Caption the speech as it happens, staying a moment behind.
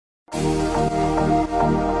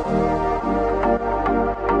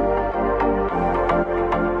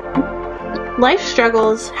Life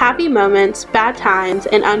struggles, happy moments, bad times,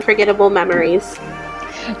 and unforgettable memories.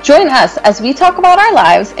 Join us as we talk about our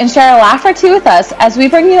lives and share a laugh or two with us as we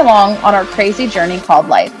bring you along on our crazy journey called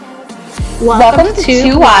life. Welcome to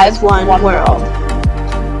Two Wives, One World.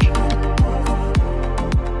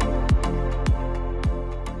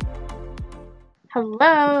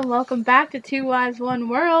 Hello, and welcome back to Two Wives, One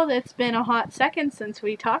World. It's been a hot second since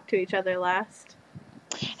we talked to each other last.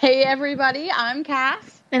 Hey everybody, I'm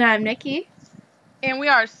Cass. And I'm Nikki. And we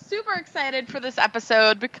are super excited for this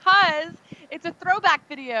episode because it's a throwback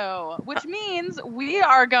video, which means we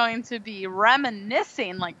are going to be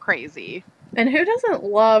reminiscing like crazy. And who doesn't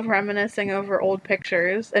love reminiscing over old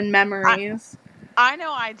pictures and memories? I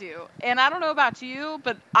know I do. And I don't know about you,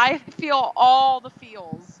 but I feel all the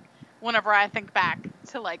feels whenever I think back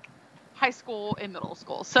to like high school and middle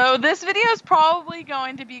school. So this video is probably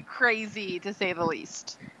going to be crazy, to say the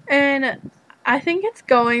least. And I think it's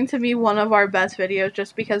going to be one of our best videos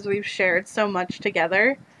just because we've shared so much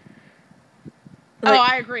together.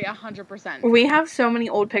 I agree 100%. We have so many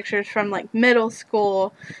old pictures from like middle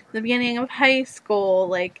school, the beginning of high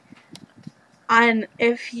school, and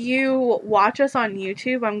if you watch us on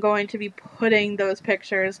YouTube, I'm going to be putting those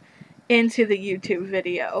pictures into the YouTube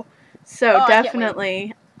video. So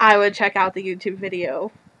definitely I would check out the YouTube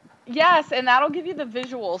video. Yes, and that'll give you the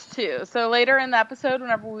visuals too. So later in the episode,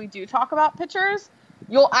 whenever we do talk about pictures,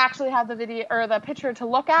 you'll actually have the video or the picture to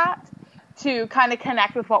look at to kind of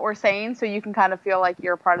connect with what we're saying, so you can kind of feel like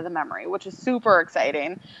you're a part of the memory, which is super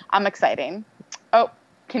exciting. I'm exciting. Oh,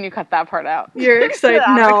 can you cut that part out? You're excited?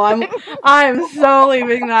 No, I'm so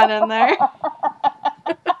leaving that in there.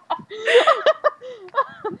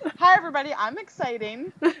 Hi everybody, I'm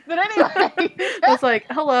exciting. But anyway. It's like,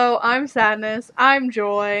 hello, I'm sadness, I'm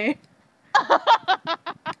joy.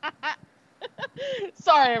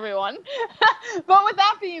 Sorry everyone. But with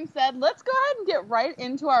that being said, let's go ahead and get right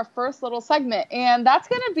into our first little segment. And that's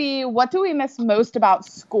going to be, what do we miss most about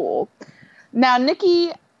school? Now,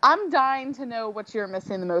 Nikki, I'm dying to know what you're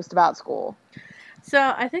missing the most about school.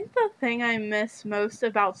 So I think the thing I miss most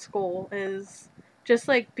about school is just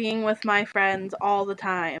like being with my friends all the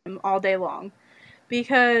time, all day long.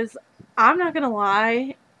 Because I'm not going to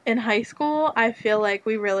lie, in high school, I feel like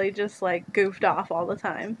we really just like goofed off all the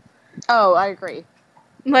time. Oh, I agree.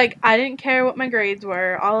 Like, I didn't care what my grades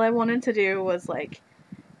were. All I wanted to do was like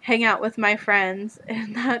hang out with my friends.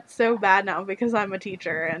 And that's so bad now because I'm a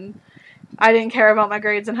teacher and I didn't care about my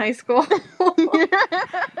grades in high school.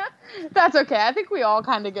 That's okay. I think we all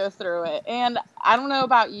kind of go through it. And I don't know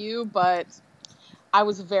about you, but I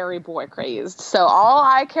was very boy crazed. So all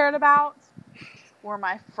I cared about were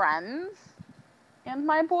my friends and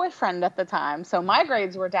my boyfriend at the time. So my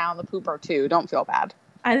grades were down the pooper too. Don't feel bad.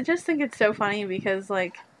 I just think it's so funny because,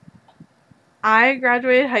 like, I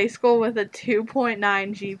graduated high school with a 2.9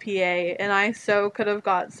 GPA, and I so could have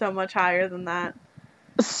got so much higher than that.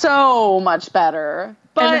 So much better.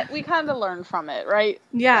 But we kind of learned from it, right?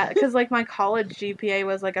 Yeah, because, like, my college GPA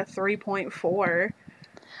was, like, a 3.4.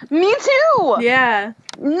 Me too! Yeah.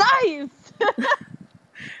 Nice!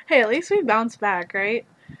 Hey, at least we bounced back, right?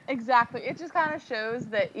 Exactly. It just kind of shows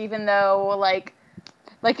that even though, like,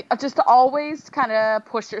 just to always kind of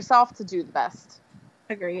push yourself to do the best.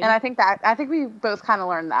 Agreed. And I think we both kind of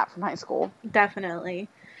learned that from high school. Definitely.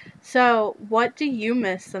 So, what do you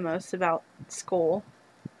miss the most about school?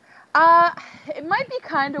 It might be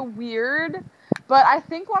kind of weird, but I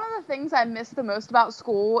think one of the things I miss the most about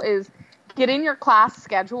school is getting your class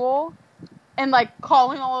schedule and, like,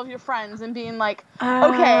 calling all of your friends and being like,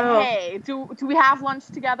 okay, hey, do we have lunch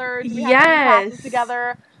together? Do we have any classes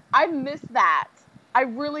together? I miss that. I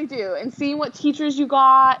really do. And seeing what teachers you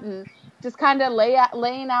got and just kind of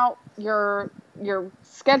laying out your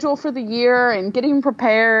schedule for the year and getting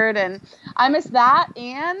prepared. And I miss that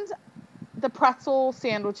and the pretzel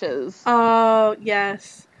sandwiches. Oh,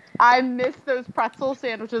 yes. I miss those pretzel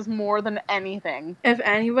sandwiches more than anything. If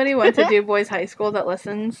anybody went to Du Bois High School that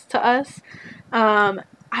listens to us, I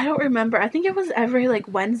don't remember. I think it was every, like,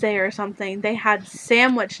 Wednesday or something. They had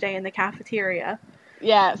sandwich day in the cafeteria.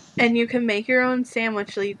 Yes. And you can make your own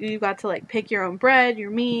sandwich. You got to, like, pick your own bread, your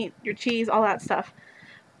meat, your cheese, all that stuff.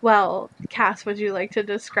 Well, Cass, would you like to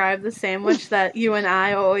describe the sandwich that you and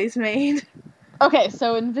I always made? Okay,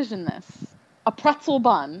 so envision this. A pretzel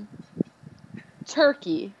bun,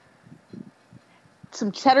 turkey,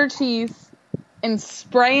 some cheddar cheese, and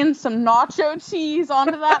spraying some nacho cheese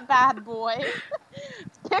onto that bad boy.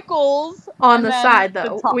 Pickles. On the side,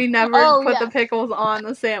 though. We never put the pickles on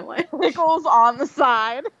the sandwich. Pickles on the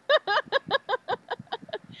side.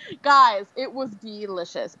 Guys, it was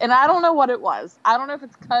delicious. And I don't know what it was. I don't know if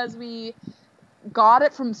it's because we got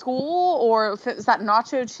it from school or if it was that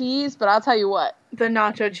nacho cheese, but I'll tell you what. The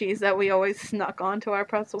nacho cheese that we always snuck onto our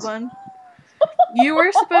pretzel bun. You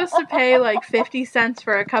were supposed to pay like 50 cents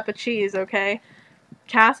for a cup of cheese, okay?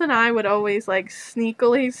 Cass and I would always like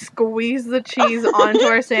sneakily squeeze the cheese onto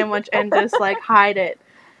our sandwich and just like hide it.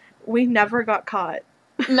 We never got caught.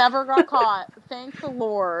 Never got caught. Thank the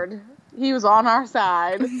Lord. He was on our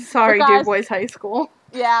side. Sorry, Du Bois High School.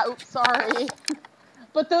 Yeah, oops, sorry.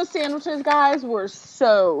 But those sandwiches, guys, were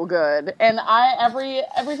so good. And every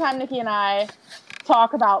time Nikki and I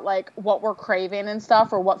talk about like what we're craving and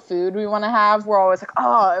stuff or what food we want to have, we're always like,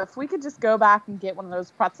 oh, if we could just go back and get one of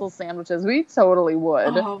those pretzel sandwiches, we totally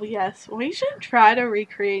would. Oh, yes. We should try to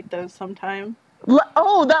recreate those sometime.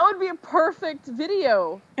 Oh, that would be a perfect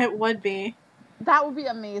video. It would be. That would be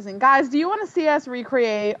amazing. Guys, do you want to see us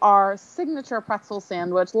recreate our signature pretzel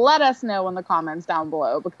sandwich? Let us know in the comments down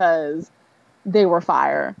below because they were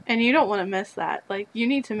fire. And you don't want to miss that. Like, you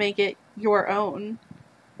need to make it your own.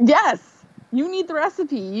 Yes. You need the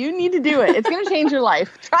recipe. You need to do it. It's going to change your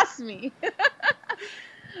life. Trust me.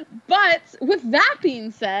 But with that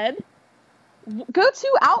being said,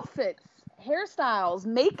 go-to outfits, hairstyles,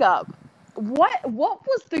 makeup. What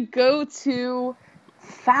was the go-to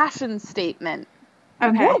fashion statement?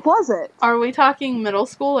 Okay. What was it? Are we talking middle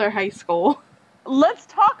school or high school? Let's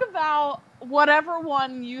talk about whatever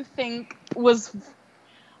one you think was,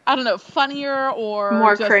 I don't know, funnier or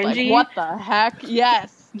more just cringy. Like, what the heck?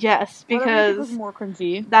 Yes. Yes, because was more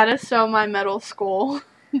cringy. That is so my middle school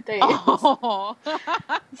days. Oh.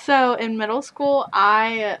 So in middle school,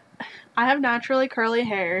 I have naturally curly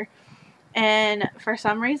hair, and for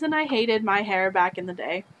some reason I hated my hair back in the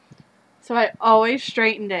day. So I always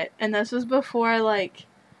straightened it, and this was before, like,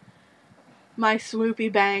 my swoopy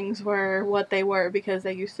bangs were what they were, because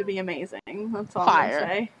they used to be amazing. That's all I'm going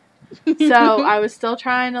to say. So I was still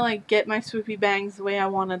trying to, like, get my swoopy bangs the way I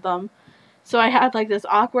wanted them. So I had, like, this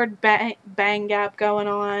awkward bang gap going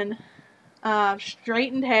on,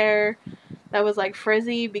 straightened hair that was, like,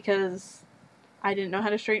 frizzy because I didn't know how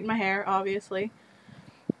to straighten my hair, obviously.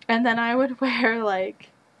 And then I would wear, like,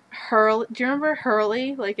 Hurley. Do you remember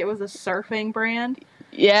Hurley? Like, it was a surfing brand.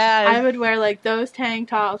 Yeah. I would wear, like, those tank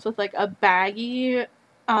tops with, like, a baggy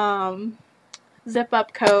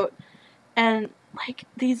zip-up coat and, like,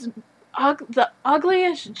 the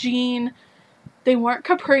ugliest jean. They weren't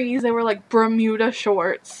capris. They were, like, Bermuda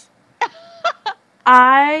shorts.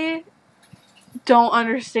 I don't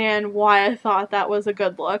understand why I thought that was a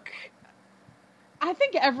good look. I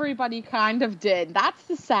think everybody kind of did. That's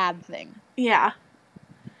the sad thing. Yeah.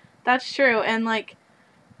 That's true. And, like,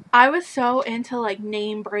 I was so into, like,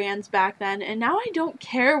 name brands back then, and now I don't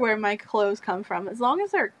care where my clothes come from. As long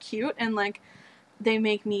as they're cute and, like, they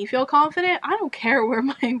make me feel confident, I don't care where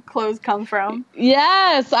my clothes come from.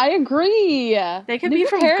 Yes, I agree. They could be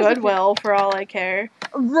from Goodwill for all I care.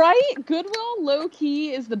 Right? Goodwill,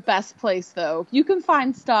 low-key, is the best place, though. You can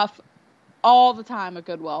find stuff all the time at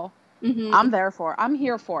Goodwill. Mm-hmm. I'm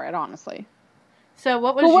here for it, honestly. So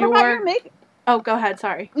what was about your makeup? Oh, go ahead,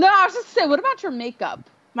 sorry. No, I was just saying, what about your makeup?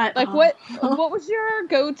 What was your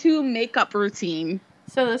go-to makeup routine?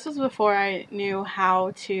 So this was before I knew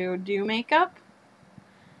how to do makeup.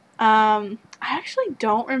 I actually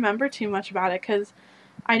don't remember too much about it because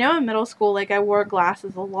I know in middle school, like, I wore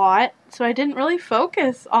glasses a lot, so I didn't really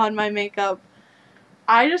focus on my makeup.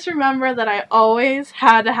 I just remember that I always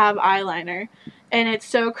had to have eyeliner, and it's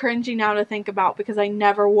so cringy now to think about because I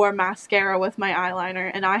never wore mascara with my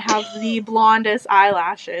eyeliner, and I have the blondest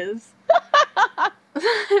eyelashes.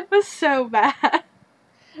 It was so bad.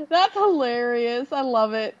 That's hilarious. I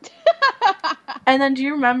love it. And then do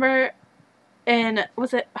you remember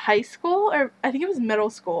was it high school or I think it was middle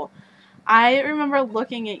school? I remember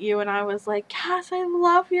looking at you and I was like, Cass, I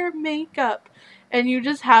love your makeup. And you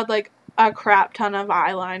just had like a crap ton of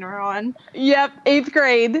eyeliner on. Yep, 8th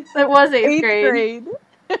grade. It was 8th grade.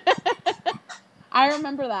 I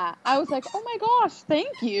remember that. I was like, oh my gosh,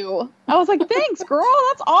 thank you. I was like, thanks, girl.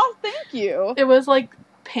 That's awesome. Thank you. It was like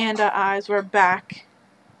panda eyes were back.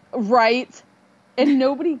 Right? And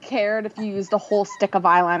nobody cared if you used a whole stick of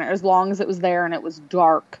eyeliner as long as it was there and it was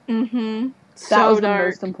dark. Mm-hmm. That was dark. The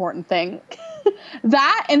most important thing.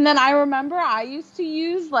 That, and then I remember I used to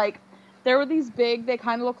use, like, there were these big, they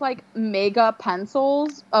kind of look like mega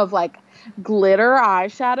pencils of, like, glitter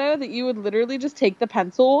eyeshadow that you would literally just take the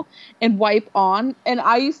pencil and wipe on. And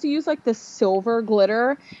I used to use, like, the silver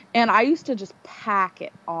glitter, and I used to just pack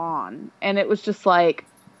it on. And it was just, like...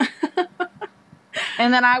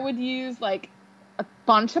 And then I would use, like, a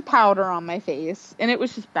bunch of powder on my face, and it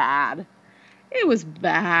was just bad. It was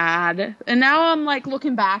bad. And now I'm, like,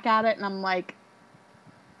 looking back at it, and I'm like,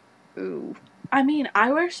 ooh. I mean,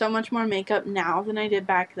 I wear so much more makeup now than I did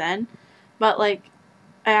back then, but, like,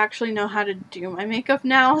 I actually know how to do my makeup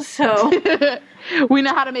now, so. We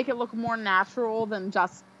know how to make it look more natural than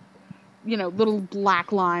just, little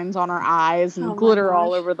black lines on our eyes and glitter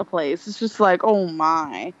all over the place. It's just like, oh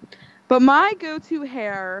my. But my go-to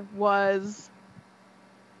hair was,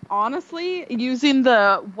 honestly, using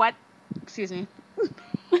the wet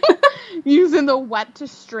to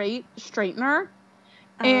straight straightener.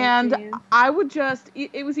 And geez. I would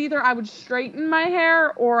it was either I would straighten my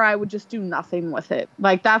hair or I would just do nothing with it.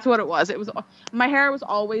 Like, that's what it was. My hair was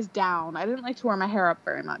always down. I didn't like to wear my hair up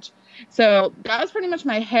very much. So that was pretty much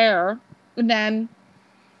my hair. And then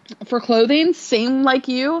for clothing, same like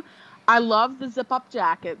you, I love the zip-up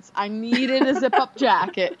jackets. I needed a zip-up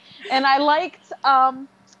jacket. And I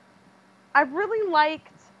really liked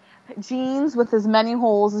jeans with as many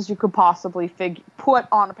holes as you could possibly put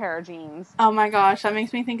on a pair of jeans. Oh my gosh, that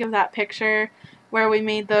makes me think of that picture where we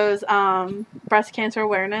made those breast cancer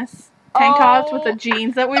awareness tank tops with the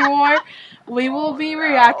jeans that we wore. We will be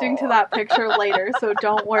reacting to that picture later, so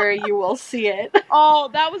don't worry, you will see it. Oh,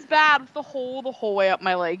 that was bad with the whole way up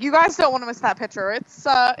my leg. You guys don't want to miss that picture. It's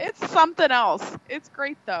something else. It's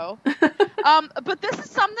great though. But this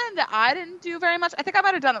is something that I didn't do very much. I think I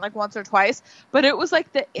might have done it like once or twice, but it was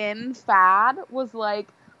like the in fad was like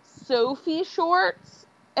Sophie shorts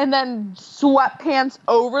and then sweatpants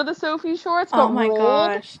over the Sophie shorts. But oh my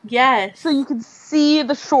gosh, yes. So you could see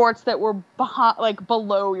the shorts that were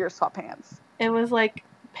below your sweatpants. It was like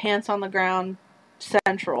pants on the ground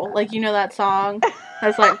central. Like, that song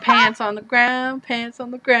that's like pants on the ground,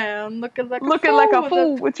 looking like a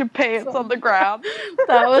fool with your pants on the ground.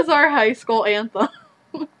 That was our high school anthem.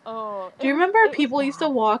 Oh, do you remember people used to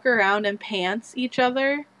walk around and pants each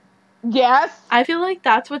other? Yes. I feel like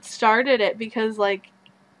that's what started it, because like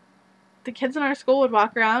the kids in our school would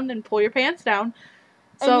walk around and pull your pants down.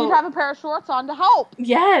 So, and you'd have a pair of shorts on to help.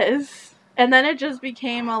 Yes. And then it just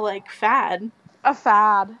became a fad. A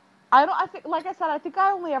fad. I think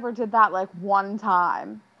I only ever did that like one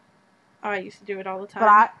time. Oh, I used to do it all the time.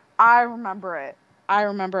 But I remember it. I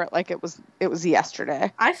remember it like it was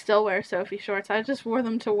yesterday. I still wear Sophie shorts. I just wore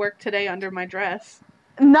them to work today under my dress.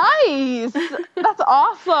 Nice. That's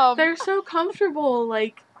awesome. They're so comfortable.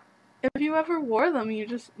 Like, if you ever wore them, you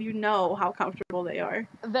know how comfortable they are.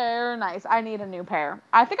 They're nice. I need a new pair.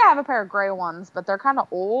 I think I have a pair of gray ones, but they're kind of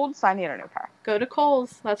old, so I need a new pair. Go to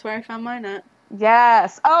Kohl's. That's where I found mine at.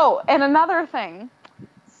 Yes. Oh, and another thing.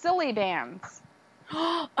 Silly bands.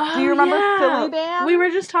 Oh, do you remember yeah. Silly bands? We were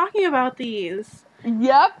just talking about these.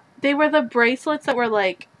 Yep. They were the bracelets that were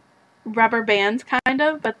like rubber bands kind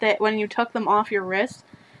of, but that when you took them off your wrist,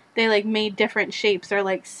 they like made different shapes. They're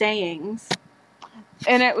like sayings.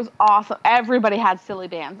 And it was awesome. Everybody had silly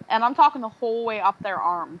bands. And I'm talking the whole way up their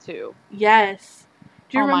arm, too. Yes.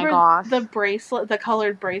 Do you remember my gosh. the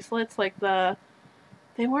colored bracelets? Like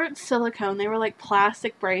they weren't silicone. They were like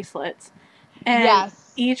plastic bracelets. And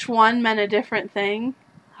yes. Each one meant a different thing.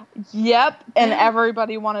 Yep. And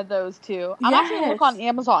everybody wanted those, too. I'm actually going to look on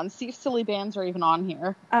Amazon and see if silly bands are even on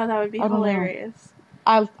here. Oh, that would be hilarious.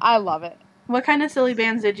 I love it. What kind of silly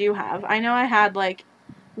bands did you have? I know I had like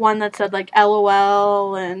one that said like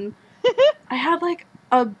LOL, and I had like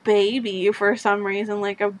a baby for some reason,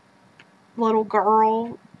 like a little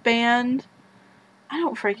girl band. I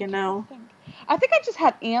don't freaking know. I think I just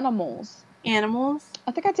had animals. Animals?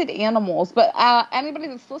 I think I did animals, but anybody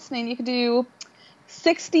that's listening, you could do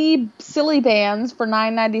 60 silly bands for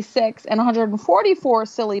 $9.96 and 144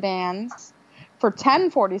 silly bands for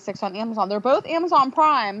 $10.46 on Amazon. They're both Amazon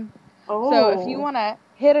Prime. Oh. So if you want to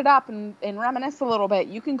hit it up and reminisce a little bit,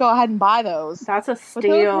 you can go ahead and buy those. That's a steal. But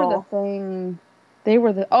those were the thing.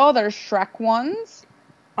 There's Shrek ones.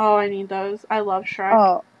 Oh, I need those. I love Shrek.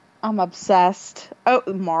 Oh, I'm obsessed. Oh,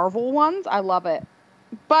 Marvel ones. I love it.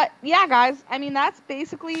 But yeah, guys, I mean, that's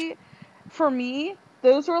basically, for me,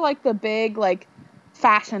 those were like the big like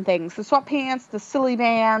fashion things. The sweatpants, the silly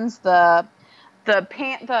bands, the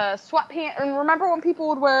sweatpants. And remember when people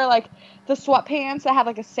would wear like the sweatpants that had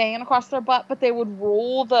like a saying across their butt, but they would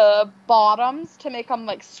roll the bottoms to make them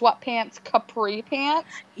like sweatpants capri pants?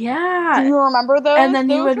 Yeah. Do you remember those? And then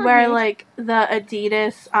you would wear like the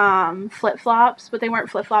Adidas flip-flops, but they weren't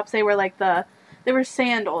flip-flops. They were like they were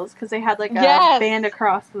sandals because they had like a band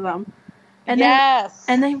across them.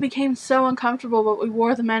 And they became so uncomfortable, but we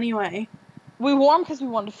wore them anyway. We wore them because we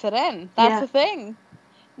wanted to fit in. That's the thing.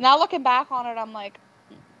 Now looking back on it, I'm like,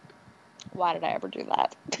 why did I ever do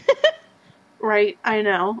that? Right, I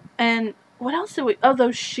know. And what else did we... Oh,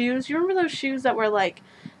 those shoes. You remember those shoes that were like...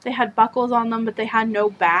 They had buckles on them, but they had no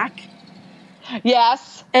back?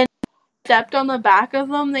 Yes. And stepped on the back of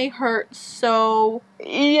them, they hurt so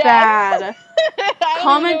Yes. bad.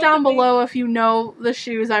 Comment down below below if you know the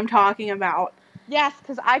shoes I'm talking about. Yes,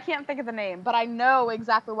 because I can't think of the name, but I know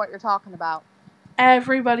exactly what you're talking about.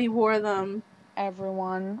 Everybody wore them.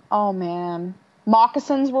 Everyone. Oh, man.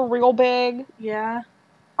 Moccasins were real big. Yeah.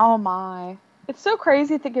 Oh, my. It's so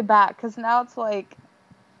crazy thinking back, because now it's like,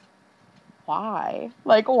 why?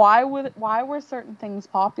 Like, why were certain things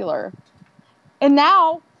popular? And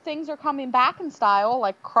now, things are coming back in style,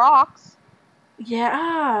 like Crocs.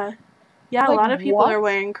 Yeah. Yeah, Like, a lot of people what? are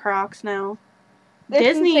wearing Crocs now. It's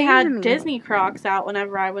Disney insane to had me. Disney Crocs out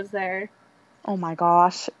whenever I was there. Oh my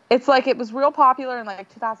gosh. It's like it was real popular in like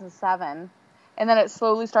 2007, and then it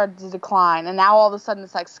slowly started to decline, and now all of a sudden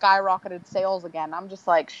it's like skyrocketed sales again. I'm just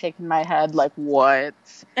like shaking my head like, what?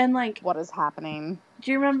 And like, what is happening?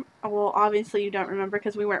 do you remember, well, obviously you don't remember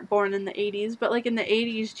because we weren't born in the 80s, but like in the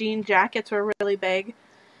 80s, jean jackets were really big,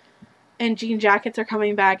 and jean jackets are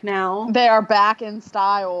coming back now. They are back in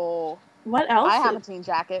style. What else? I have a jean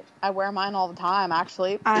jacket. I wear mine all the time,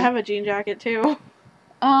 actually. I have a jean jacket too.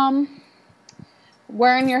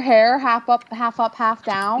 Wearing your hair half up, half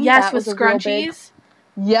down. Yes, that with was a real scrunchies.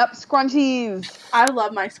 Yep, scrunchies. I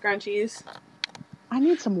love my scrunchies. I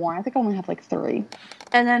need some more. I think I only have like 3.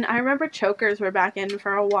 And then I remember chokers were back in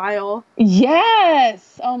for a while.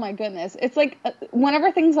 Yes. Oh my goodness. It's like whenever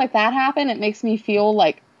things like that happen, it makes me feel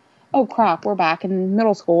like, oh crap, we're back in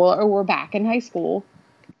middle school or we're back in high school.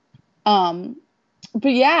 But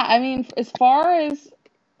yeah, I mean, as far as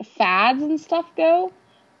fads and stuff go,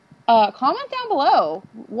 comment down below.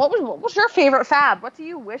 What was your favorite fad? What do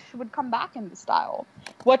you wish would come back into style?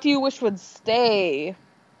 What do you wish would stay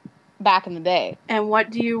back in the day? And what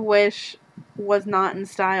do you wish was not in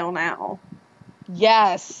style now?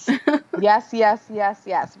 Yes.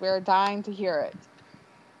 yes. We're dying to hear it.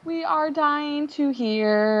 We are dying to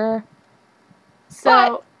hear.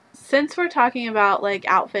 So, since we're talking about like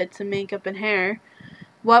outfits and makeup and hair,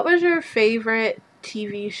 what was your favorite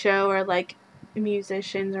TV show or like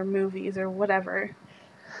musicians or movies or whatever?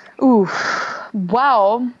 Ooh.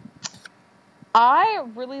 Well, I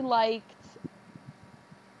really liked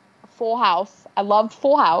Full House. I loved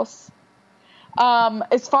Full House.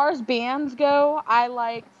 As far as bands go, I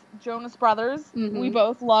liked Jonas Brothers. Mm-hmm. We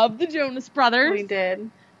both loved the Jonas Brothers. We did.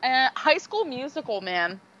 High School Musical,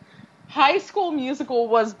 man. High School Musical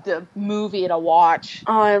was the movie to watch.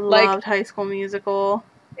 Oh, I loved High School Musical.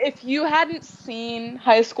 If you hadn't seen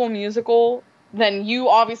High School Musical, then you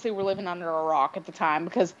obviously were living under a rock at the time,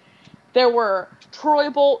 because there were Troy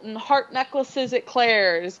Bolton heart necklaces at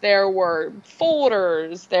Claire's, there were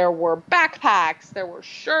folders, there were backpacks, there were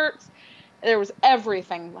shirts, there was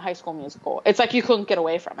everything High School Musical. It's like you couldn't get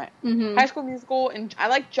away from it. Mm-hmm. High School Musical, and I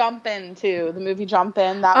like Jump In too, the movie Jump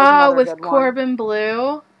In. That was another with good one. Corbin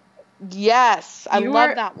Bleu. Yes, I You love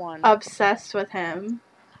were that one. Obsessed with him.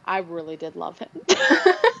 I really did love him.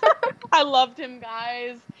 I loved him,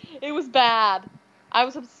 guys. It was bad. I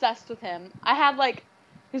was obsessed with him. I had like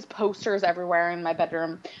his posters everywhere in my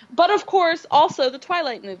bedroom. But of course, also the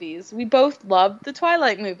Twilight movies. We both loved the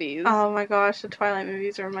Twilight movies. Oh my gosh, the Twilight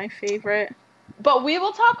movies are my favorite. But we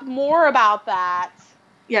will talk more about that.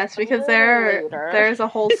 Yes, because there's a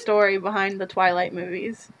whole story behind the Twilight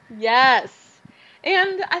movies. Yes.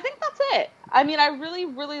 And I think that's it. I mean, I really,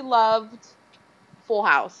 really loved Full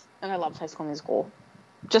House, and I loved High School Musical.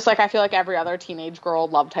 Just like I feel like every other teenage girl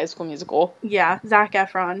loved High School Musical. Yeah, Zac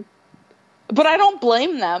Efron. But I don't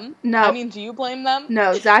blame them. No. I mean, do you blame them?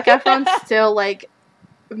 No, Zac Efron's still, like,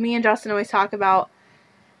 me and Justin always talk about,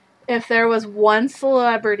 if there was one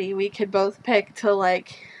celebrity we could both pick to,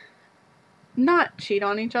 like, not cheat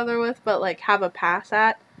on each other with, but, like, have a pass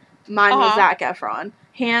at, mine was Zac Efron.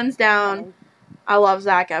 Hands down, I love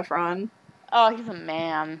Zac Efron. Oh, he's a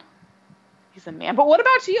man. He's a man. But what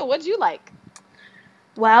about you? What'd you like?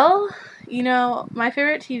 Well, you know, my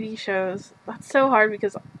favorite TV shows, that's so hard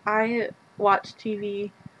because I watch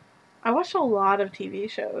TV. I watch a lot of TV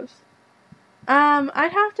shows.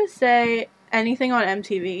 I'd have to say anything on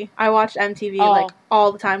MTV. I watched MTV like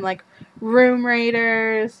all the time, like Room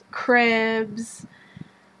Raiders, Cribs.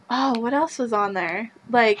 Oh, what else was on there?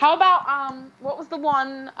 Like, how about what was the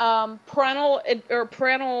one parental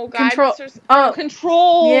Control. guidance or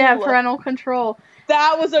Control? Yeah, Parental Control.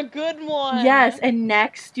 That was a good one. Yes, and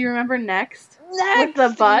Next. Do you remember Next? Next with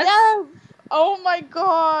the bus. Yes. Oh my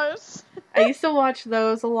gosh. I used to watch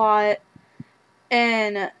those a lot,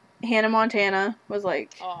 and Hannah Montana was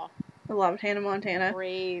like, I loved Hannah Montana.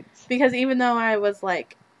 Great. Because even though I was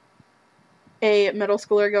like a middle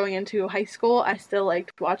schooler going into high school, I still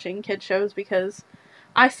liked watching kid shows because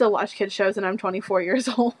I still watch kid shows and I'm 24 years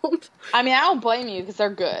old. I mean, I don't blame you because they're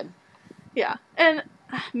good. Yeah. And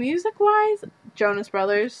music-wise, Jonas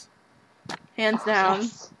Brothers. Hands down.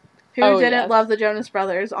 Yes. Who didn't love the Jonas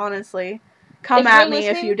Brothers, honestly? Come at me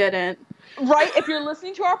if you didn't. Right, if you're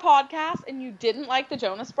listening to our podcast and you didn't like the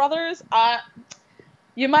Jonas Brothers,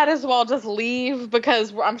 you might as well just leave,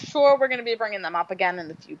 because I'm sure we're going to be bringing them up again in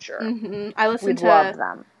the future. Mm-hmm. I listened to... love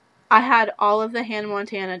them. I had all of the Hannah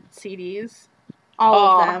Montana CDs.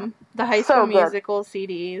 All of them. The High School Musical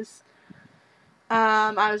CDs.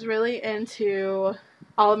 I was really into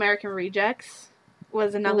All American Rejects.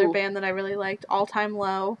 Was another band that I really liked. All Time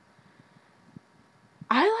Low.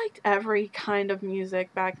 I liked every kind of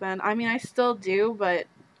music back then. I mean, I still do, but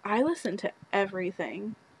I listen to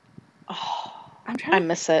everything. Oh, I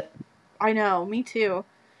miss it. I know, me too.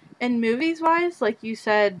 And movies-wise, like you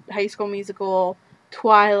said, High School Musical,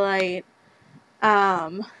 Twilight. I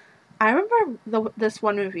remember this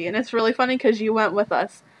one movie, and it's really funny because you went with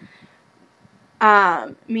us.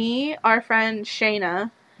 Me, our friend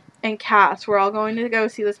Shayna, and Cass were all going to go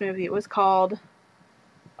see this movie. It was called...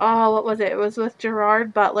 Oh, what was it? It was with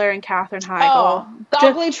Gerard Butler and Katherine Heigl. Oh, The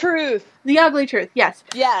Ugly Truth. The Ugly Truth, yes.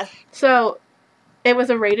 Yes. So, it was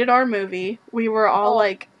a rated R movie. We were all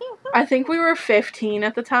I think we were 15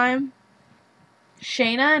 at the time.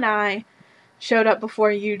 Shayna and I showed up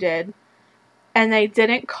before you did. And they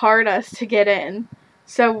didn't card us to get in.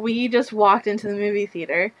 So we just walked into the movie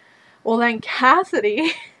theater. Well, then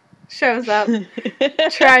Cassidy shows up,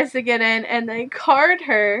 tries to get in, and they card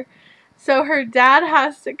her. So her dad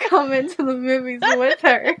has to come into the movies with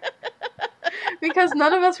her. Because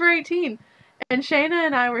none of us were 18. And Shayna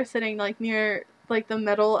and I were sitting, near, the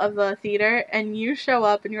middle of the theater. And you show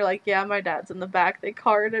up and you're like, yeah, my dad's in the back. They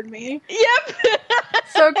carded me. Yep.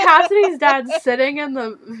 So Cassidy's dad's sitting in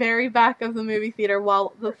the very back of the movie theater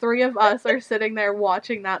while the three of us are sitting there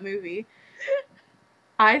watching that movie.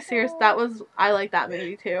 I like that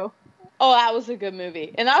movie too. Oh, that was a good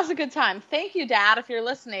movie. And that was a good time. Thank you, Dad, if you're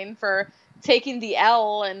listening, for taking the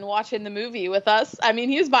L and watching the movie with us. I mean,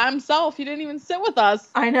 he was by himself. He didn't even sit with us.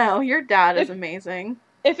 I know. Your dad is amazing.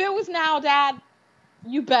 If it was now, Dad,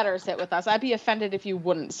 you better sit with us. I'd be offended if you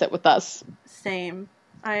wouldn't sit with us. Same.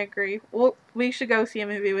 I agree. Well, we should go see a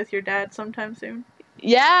movie with your dad sometime soon.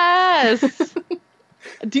 Yes!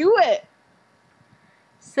 Do it!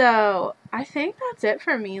 So, I think that's it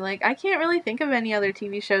for me. I can't really think of any other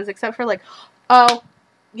TV shows except for, oh,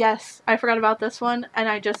 yes, I forgot about this one, and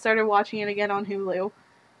I just started watching it again on Hulu.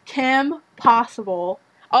 Kim Possible.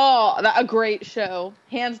 Oh, a great show.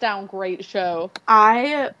 Hands down, great show.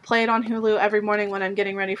 I play it on Hulu every morning when I'm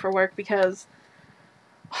getting ready for work because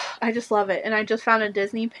I just love it. And I just found a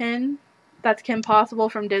Disney pin that's Kim Possible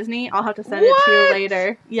from Disney. I'll have to send it to you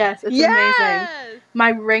later. Yes, it's amazing.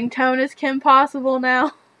 My ringtone is Kim Possible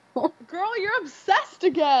now. Girl, you're obsessed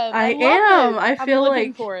again. I am. I feel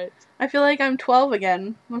like for it. I feel like I'm 12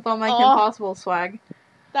 again with all my Kim Possible swag.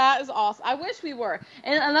 That is awesome. I wish we were.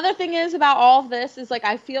 And another thing is about all of this is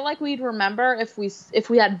I feel like we'd remember if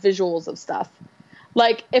we had visuals of stuff.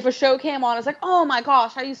 If a show came on, it's oh my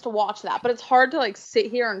gosh, I used to watch that. But it's hard to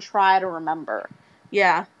sit here and try to remember.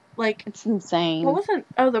 Yeah. It's insane. What was it?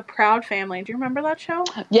 Oh, The Proud Family. Do you remember that show?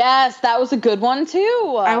 Yes, that was a good one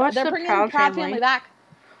too. I watched They're bringing The Proud Family back.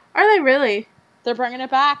 Are they really? They're bringing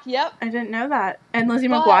it back. Yep. I didn't know that. And Lizzie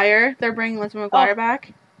McGuire. They're bringing Lizzie McGuire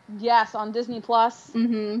back. Yes, on Disney Plus.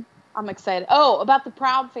 Mm-hmm. I'm excited. Oh, about The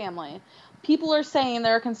Proud Family. People are saying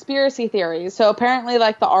there are conspiracy theories. So apparently,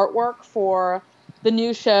 the artwork for the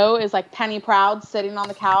new show is Penny Proud sitting on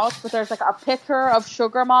the couch, but there's a picture of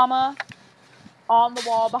Sugar Mama on the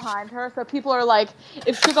wall behind her. So people are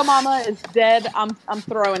if Sugar Mama is dead, I'm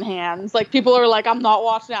throwing hands. People are I'm not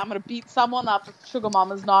watching it. I'm going to beat someone up if Sugar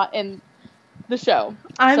Mama's not in the show.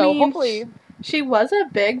 I mean, hopefully she was a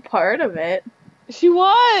big part of it. She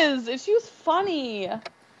was. And she was funny.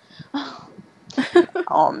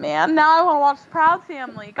 Oh, man. Now I want to watch Proud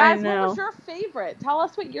Family. Guys, what was your favorite? Tell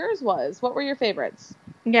us what yours was. What were your favorites?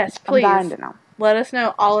 Yes, please. I'm dying to know. Let us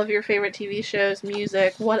know all of your favorite TV shows,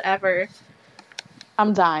 music, whatever.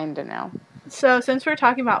 I'm dying to know. So, since we're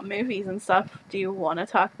talking about movies and stuff, do you want to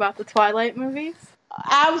talk about the Twilight movies?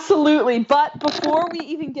 Absolutely. But before we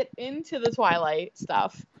even get into the Twilight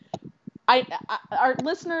stuff, our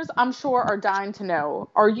listeners, I'm sure, are dying to know,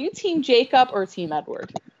 are you Team Jacob or Team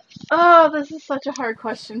Edward? Oh, this is such a hard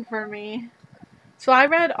question for me. So I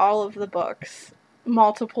read all of the books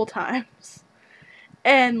multiple times.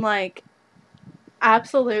 And,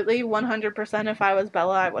 absolutely 100% if I was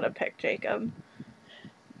Bella, I would have picked Jacob.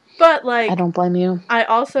 But, I don't blame you. I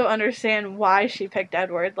also understand why she picked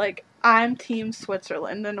Edward. I'm Team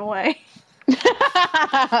Switzerland in a way.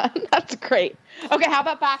 That's great. Okay, how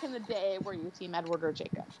about back in the day? Were you Team Edward or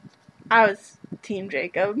Jacob? I was Team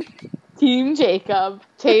Jacob. Team Jacob.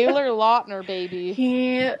 Taylor Lautner, baby.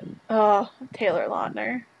 Taylor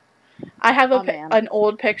Lautner. I have an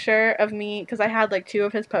old picture of me, because I had like 2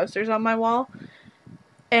 of his posters on my wall,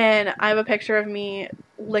 and I have a picture of me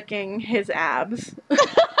licking his abs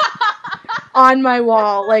on my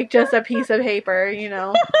wall, like just a piece of paper, you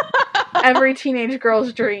know. Every teenage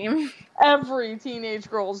girl's dream. Every teenage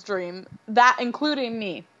girl's dream. That including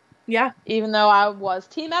me. Yeah. Even though I was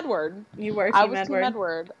Team Edward. You were Team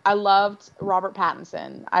Edward. I loved Robert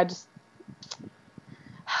Pattinson.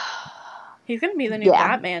 He's going to be the new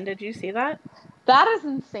Batman. Did you see that? That is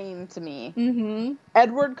insane to me. Mm-hmm.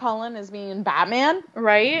 Edward Cullen is being Batman?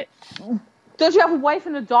 Right? Don't you have a wife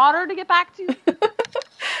and a daughter to get back to?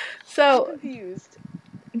 So, I'm confused.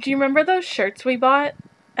 Do you remember those shirts we bought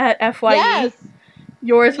at FYE? Yes.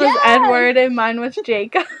 Yours was Edward and mine was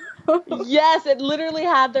Jacob. Yes, it literally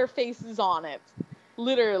had their faces on it.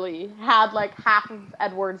 Literally. Had like half of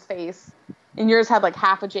Edward's face. And yours had like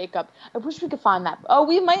half of Jacob. I wish we could find that. Oh,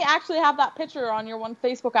 we might actually have that picture on your one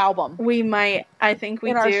Facebook album. We might. I think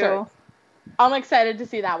we do. I'm excited to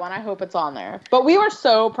see that one. I hope it's on there. But we were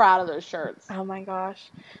so proud of those shirts. Oh my gosh.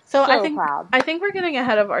 So proud. I think we're getting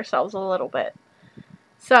ahead of ourselves a little bit.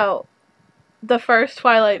 So, the first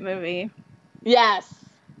Twilight movie. Yes.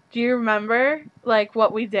 Do you remember, like,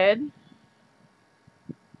 what we did?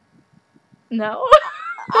 No?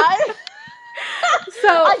 So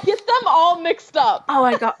I get them all mixed up.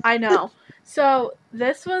 Oh, I know. So,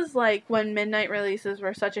 this was, like, when midnight releases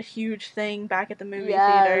were such a huge thing back at the movie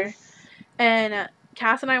theater. And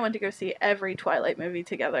Cass and I went to go see every Twilight movie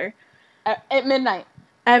together. At midnight.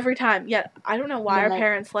 Every time. Yeah, I don't know why our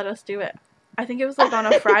parents let us do it. I think it was, like, on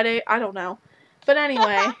a Friday. I don't know. But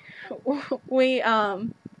anyway,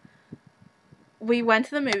 we went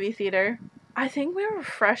to the movie theater. I think we were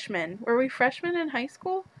freshmen. Were we freshmen in high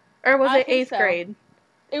school? Or was it 8th grade?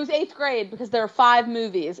 It was 8th grade because there were 5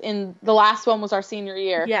 movies, and the last one was our senior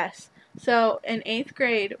year. Yes. So, in 8th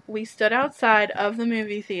grade, we stood outside of the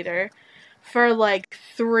movie theater for, like,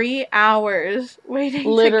 3 hours waiting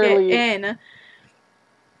to get in,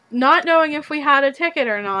 not knowing if we had a ticket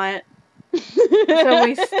or not. So,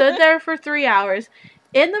 we stood there for 3 hours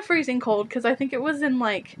in the freezing cold, because I think it was in,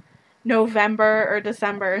 like, November or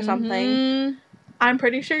December or something. Mm-hmm. I'm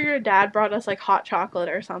pretty sure your dad brought us, like, hot chocolate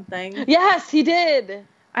or something. Yes, he did.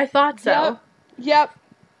 I thought so. Yep.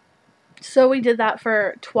 So we did that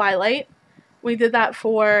for Twilight. We did that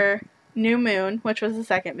for New Moon, which was the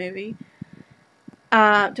second movie.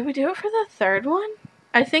 Did we do it for the third one?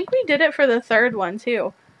 I think we did it for the third one,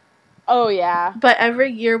 too. Oh, yeah. But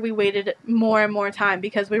every year we waited more and more time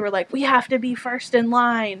because we were like, we have to be first in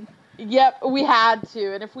line. Yep, we had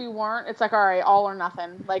to. And if we weren't, it's like, all right, all or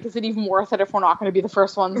nothing. Like, is it even worth it if we're not going to be the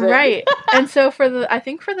first ones in? Right. And so I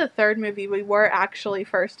think for the third movie, we were actually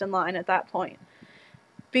first in line at that point.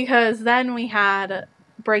 Because then we had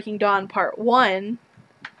Breaking Dawn Part 1,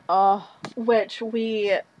 which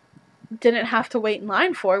we didn't have to wait in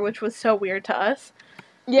line for, which was so weird to us.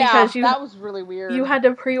 Yeah, that was really weird. You had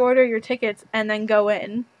to pre-order your tickets and then go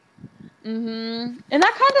in. Mm-hmm. And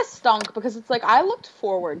that kind of stunk because it's like, I looked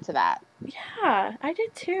forward to that. Yeah, I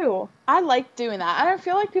did too. I like doing that. I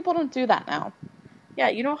feel like people don't do that now. Yeah,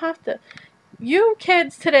 you don't have to. You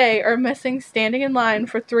kids today are missing standing in line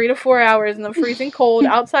for 3 to 4 hours in the freezing cold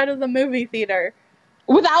outside of the movie theater.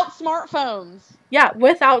 Without smartphones. Yeah,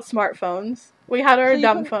 without smartphones. We had our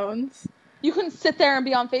dumb phones. You couldn't sit there and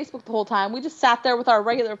be on Facebook the whole time. We just sat there with our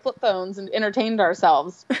regular flip phones and entertained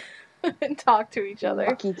ourselves. And talked to each other.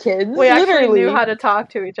 Lucky kids. We actually knew how to talk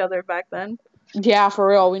to each other back then. Yeah, for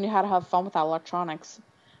real. We knew how to have fun without electronics.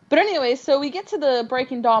 But anyway, so we get to the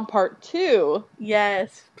Breaking Dawn Part 2.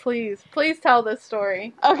 Yes, please. Please tell this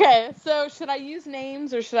story. Okay, so should I use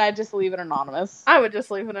names or should I just leave it anonymous? I would just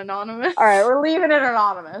leave it anonymous. Alright, we're leaving it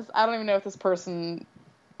anonymous. I don't even know if this person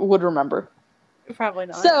would remember. Probably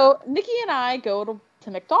not. So, Nikki and I go to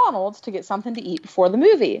McDonald's to get something to eat before the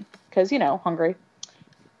movie. Because, hungry.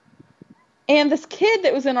 And this kid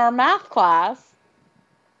that was in our math class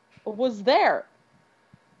was there.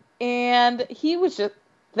 And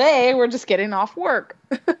they were just getting off work.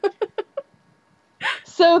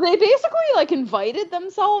 So they basically, invited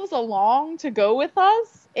themselves along to go with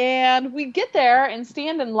us. And we get there and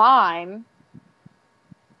stand in line.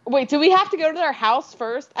 Wait, do we have to go to their house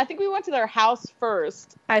first? I think we went to their house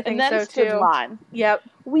first. I think so, too. And then stood in line. Yep.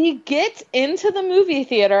 We get into the movie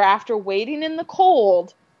theater after waiting in the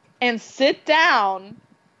cold and sit down.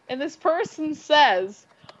 And this person says,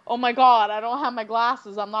 "Oh my God, I don't have my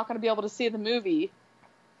glasses. I'm not going to be able to see the movie."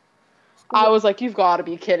 I was like, you've got to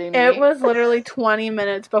be kidding me. It was literally 20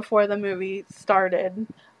 minutes before the movie started.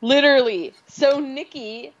 Literally. So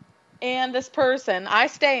Nikki and this person, I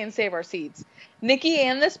stay and save our seats. Nikki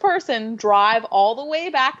and this person drive all the way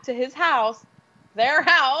back to his house, their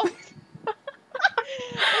house,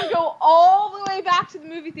 and go all the way back to the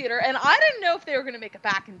movie theater. And I didn't know if they were going to make it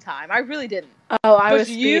back in time. I really didn't. Oh, I was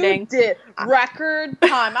speeding. You did. Record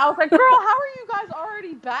time. I was like, girl, how are you guys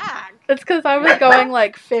already back? It's because I was going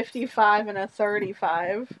like 55 and a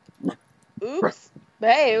 35. Oops. But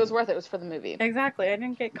hey, it was worth it. It was for the movie. Exactly. I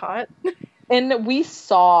didn't get caught. And we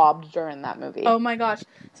sobbed during that movie. Oh my gosh.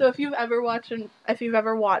 So if you've ever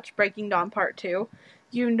watched Breaking Dawn Part 2,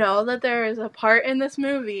 you know that there is a part in this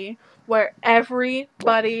movie where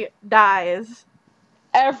everybody dies.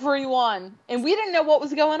 Everyone. And we didn't know what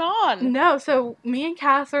was going on. No, so me and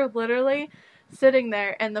Cass are literally sitting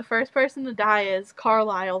there, and the first person to die is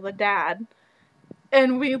Carlisle, the dad.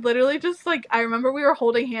 And we literally just, like, I remember we were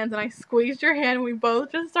holding hands, and I squeezed your hand, and we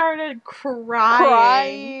both just started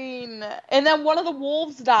crying. And then one of the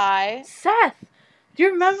wolves die. Seth! Do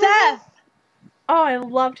you remember Seth! Oh, I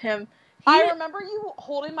loved him. I remember you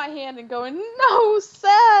holding my hand and going, no,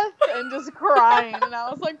 Seth! And just crying. And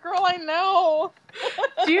I was like, girl, I know.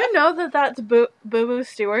 Do you know that that's Boo Boo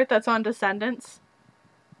Stewart that's on Descendants?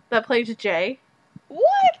 That plays Jay?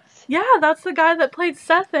 What? Yeah, that's the guy that played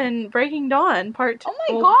Seth in Breaking Dawn, Part 2. Oh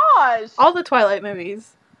my gosh! All the Twilight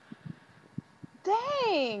movies.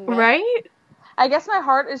 Dang! Right? I guess my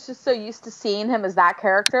heart is just so used to seeing him as that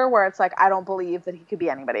character where it's like, I don't believe that he could be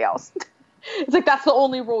anybody else. It's like, that's the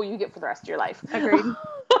only role you get for the rest of your life. Agreed.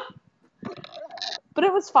 But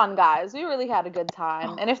it was fun, guys. We really had a good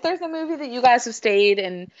time. And if there's a movie that you guys have stayed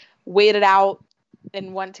and waited out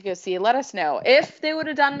and went to go see, let us know. If they would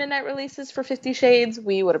have done midnight releases for 50 Shades,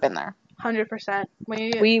 we would have been there. 100%.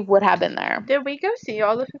 We would have been there. Did we go see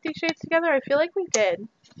all the 50 Shades together? I feel like we did.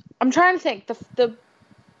 I'm trying to think.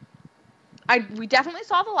 We definitely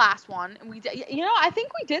saw the last one, and I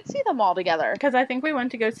think we did see them all together. Because I think we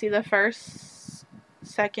went to go see the first,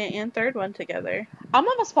 second, and third one together. I'm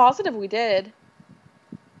almost positive we did.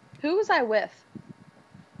 Who was I with?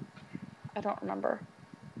 I don't remember.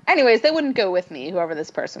 Anyways, they wouldn't go with me, whoever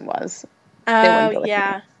this person was. Oh,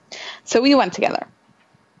 yeah. Me. So we went together.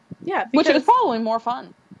 Yeah. Which was probably more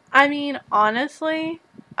fun. I mean, honestly,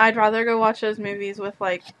 I'd rather go watch those movies with,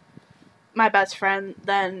 like, my best friend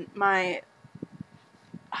than my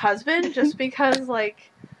husband, just because, like,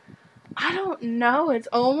 I don't know, it's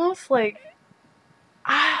almost like,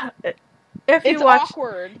 it's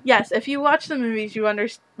awkward. Yes, if you watch the movies,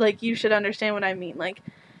 you should understand what I mean. Like,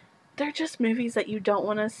 they're just movies that you don't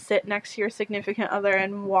want to sit next to your significant other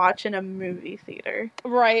and watch in a movie theater.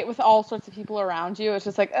 Right, with all sorts of people around you. It's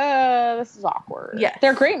just like, this is awkward. Yes.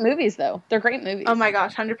 They're great movies, though. They're great movies. Oh my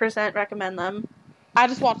gosh, 100% recommend them. I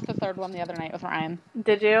just watched the third one the other night with Ryan.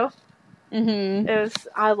 Did you? Mm-hmm.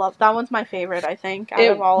 I love, that one's my favorite, I think, out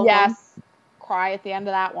of all of them. Yes. Cry at the end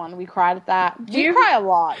of that one. We cried at that. We cry a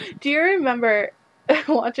lot. Do you remember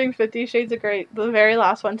watching 50 Shades of Grey, the very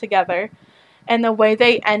last one together, and the way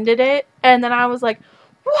they ended it? And then I was like,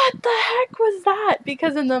 what the heck was that?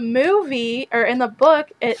 Because in the movie, or in the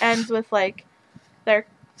book, it ends with, like,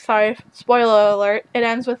 sorry, spoiler alert, it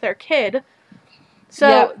ends with their kid.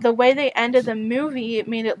 So the way they ended the movie, it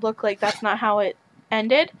made it look like that's not how it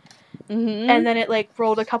ended. Mm-hmm. And then it, like,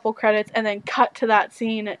 rolled a couple credits and then cut to that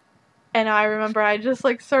scene. And I remember I just,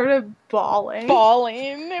 like, started bawling.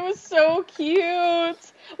 It was so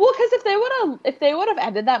cute. Well, because if they would have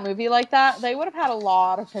ended that movie like that, they would have had a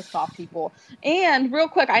lot of pissed off people. And real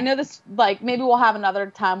quick, I know this, like, maybe we'll have another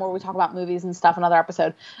time where we talk about movies and stuff, another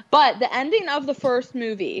episode. But the ending of the first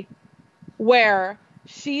movie, where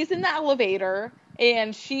she's in the elevator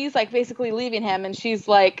and she's, like, basically leaving him, and she's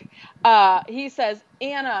like, he says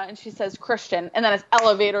Anna, and she says Christian, and then his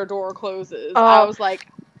elevator door closes. I was like,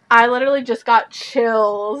 I literally just got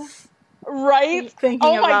chills. Right?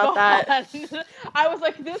 Thinking about that. I was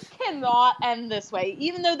like, this cannot end this way.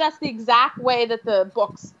 Even though that's the exact way that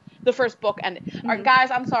the first book ended. Mm-hmm. All right,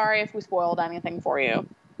 guys, I'm sorry if we spoiled anything for you.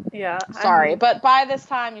 Yeah. Sorry. But by this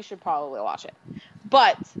time, you should probably watch it.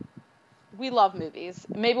 But we love movies.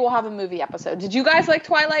 Maybe we'll have a movie episode. Did you guys like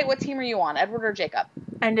Twilight? What team are you on? Edward or Jacob?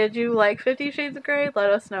 And did you like 50 Shades of Grey?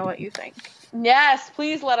 Let us know what you think. Yes,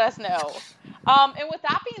 please let us know. And with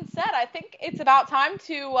that being said, I think it's about time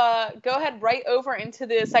to go ahead right over into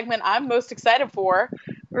the segment I'm most excited for.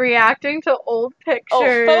 Reacting to old pictures.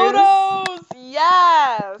 Oh, photos!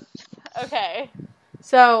 Yes! Okay.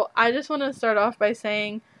 So, I just want to start off by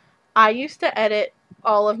saying I used to edit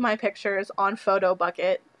all of my pictures on Photo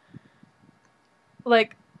Bucket.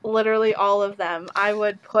 Like, literally all of them. I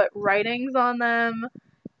would put writings on them,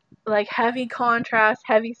 like heavy contrast,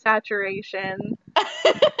 heavy saturation.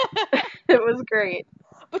 It was great.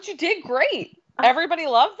 But you did great. Everybody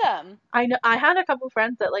loved them. I know. I had a couple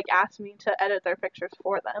friends that like asked me to edit their pictures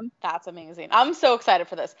for them. That's amazing. I'm so excited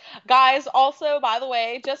for this. Guys, also, by the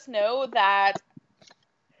way, just know that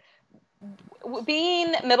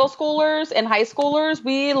being middle schoolers and high schoolers,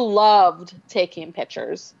 we loved taking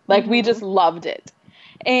pictures. Like, we just loved it.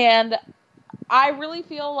 And I really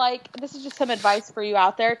feel like this is just some advice for you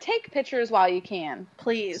out there. Take pictures while you can.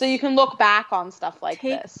 Please. So you can look back on stuff like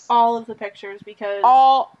this. Take all of the pictures because...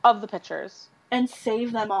 all of the pictures. And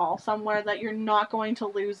save them all somewhere that you're not going to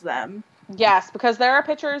lose them. Yes, because there are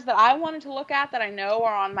pictures that I wanted to look at that I know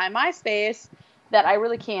are on my MySpace that I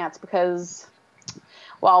really can't because,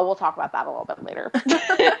 well, we'll talk about that a little bit later.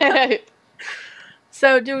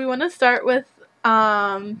 So, do we want to start with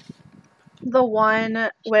the one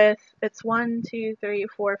with, it's 1, 2, 3,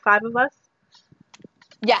 4, 5 of us?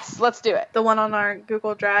 Yes, let's do it. The one on our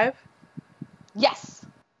Google Drive? Yes.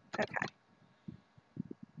 Okay.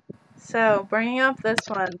 So, bringing up this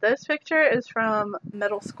one. This picture is from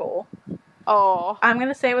middle school. Oh. I'm going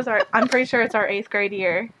to say I'm pretty sure it's our 8th grade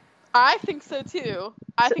year. I think so too.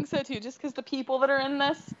 Just because the people that are in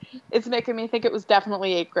this, it's making me think it was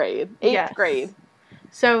definitely 8th grade. 8th grade.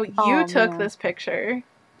 So, you took this picture.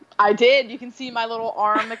 I did. You can see my little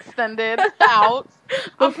arm extended out.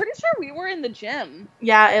 I'm pretty sure we were in the gym.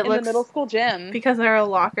 Yeah, it looks... in the middle school gym. Because there are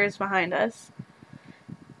lockers behind us.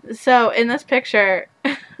 So, in this picture...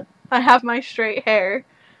 I have my straight hair.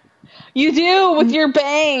 You do, with your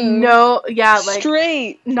bangs. No, yeah, like...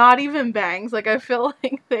 straight. Not even bangs. Like, I feel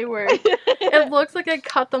like they were... It looks like I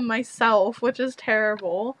cut them myself, which is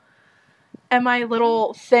terrible. And my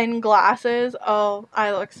little thin glasses. Oh,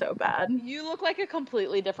 I look so bad. You look like a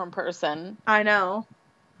completely different person. I know.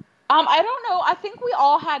 I don't know. I think we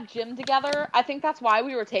all had gym together. I think that's why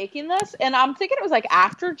we were taking this. And I'm thinking it was, like,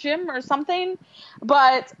 after gym or something.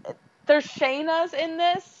 But there's Shayna's in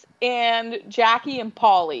this. And Jackie and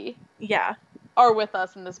Polly are with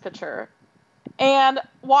us in this picture. And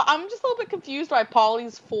I'm just a little bit confused why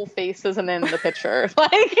Polly's full face isn't in the picture.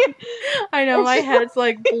 Like, I know, my head's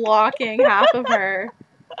like blocking half of her.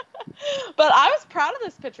 But I was proud of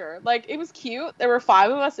this picture. Like, it was cute. There were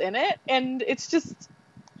 5 of us in it. And it's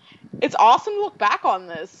awesome to look back on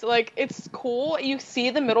this. Like, it's cool. You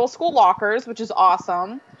see the middle school lockers, which is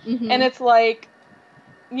awesome. Mm-hmm. And it's like...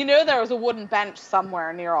 You know there was a wooden bench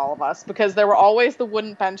somewhere near all of us because there were always the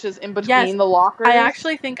wooden benches in between the lockers. I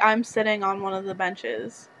actually think I'm sitting on one of the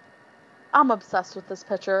benches. I'm obsessed with this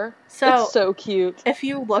picture. It's so cute. If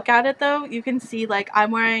you look at it though, you can see like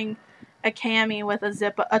I'm wearing a cami with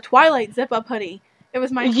a Twilight zip-up hoodie. It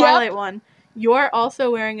was my Twilight one. You're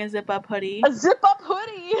also wearing a zip-up hoodie. A zip-up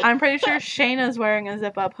hoodie! I'm pretty sure Shayna's wearing a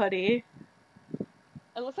zip-up hoodie.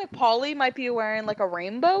 It looks like Polly might be wearing, like, a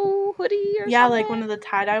rainbow hoodie or something. Yeah, like one of the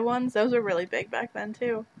tie-dye ones. Those were really big back then,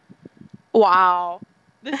 too. Wow.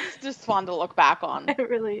 This is just fun to look back on. It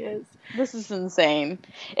really is. This is insane.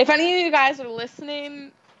 If any of you guys are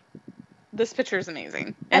listening, this picture is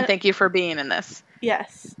amazing. And thank you for being in this.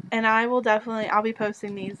 Yes. And I'll be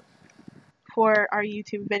posting these for our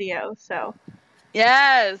YouTube video, so.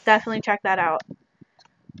 Yes. Definitely check that out.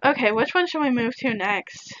 Okay, which one should we move to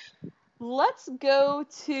next? Let's go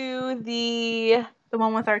to the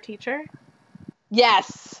one with our teacher?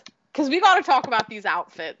 Yes. Because we got to talk about these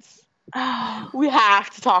outfits. Oh. We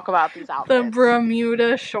have to talk about these outfits. The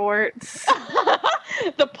Bermuda shorts.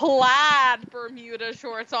 The plaid Bermuda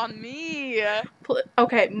shorts on me.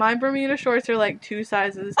 Okay, my Bermuda shorts are like 2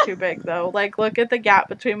 sizes too big, though. Like, look at the gap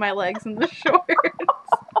between my legs and the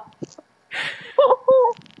shorts.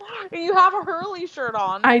 You have a Hurley shirt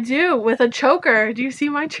on. I do, with a choker. Do you see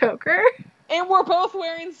my choker? And we're both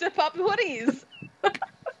wearing zip-up hoodies.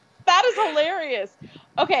 That is hilarious.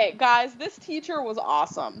 Okay, guys, this teacher was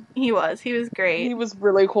awesome. He was great. He was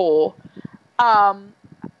really cool.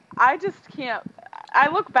 I just can't... I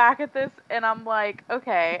look back at this and I'm like,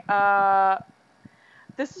 okay,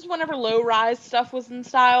 this is whenever low-rise stuff was in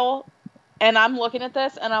style. And I'm looking at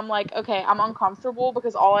this, and I'm like, okay, I'm uncomfortable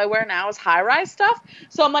because all I wear now is high-rise stuff.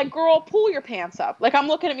 So I'm like, girl, pull your pants up. Like, I'm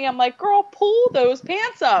looking at me, I'm like, girl, pull those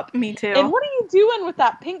pants up. Me too. And what are you doing with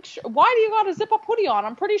that pink shirt? Why do you got a zip-up hoodie on?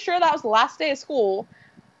 I'm pretty sure that was the last day of school.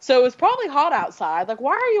 So it was probably hot outside. Like,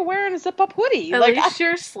 why are you wearing a zip-up hoodie? At least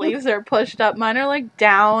your sleeves are pushed up. Mine are, like,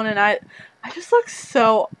 down, and I just look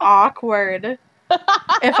so awkward.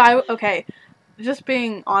 Okay, just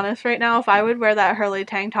being honest right now, if I would wear that Hurley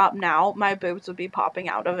tank top now, my boobs would be popping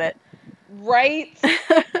out of it. Right?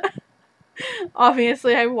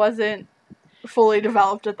 Obviously, I wasn't fully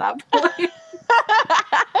developed at that point.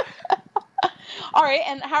 All right,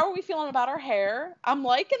 and how are we feeling about our hair? I'm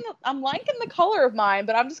liking the color of mine,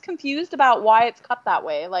 but I'm just confused about why it's cut that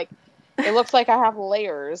way. Like, it looks like I have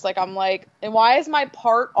layers. Like, I'm like, and why is my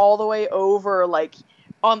part all the way over, like,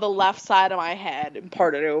 on the left side of my head and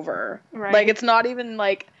parted over? Right. Like, it's not even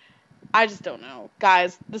like, I just don't know,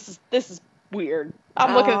 guys. This is weird.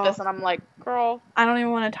 I'm looking at this and I'm like, girl, I don't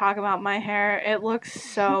even want to talk about my hair. It looks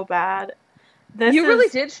so bad. You really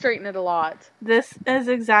did straighten it a lot. This is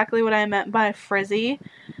exactly what I meant by frizzy.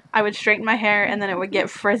 I would straighten my hair and then it would get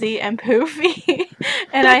frizzy and poofy.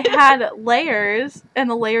 And I had layers and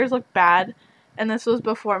the layers looked bad. And this was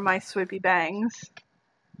before my swoopy bangs.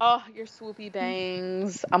 Oh, your swoopy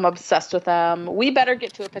bangs. I'm obsessed with them. We better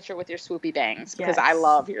get to a picture with your swoopy bangs because I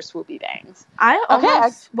love your swoopy bangs. I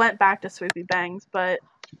almost went back to swoopy bangs, but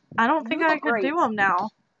I don't think I could do them now.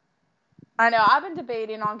 I know. I've been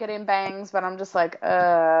debating on getting bangs, but I'm just like,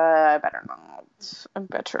 I better not. I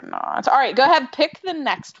better not. All right, go ahead. Pick the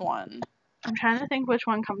next one. I'm trying to think which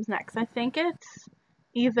one comes next. I think it's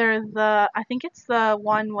the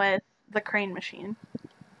one with the crane machine.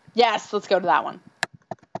 Yes, let's go to that one.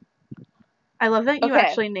 I love that you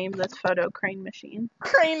actually named this photo Crane Machine.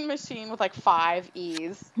 Crane Machine with like 5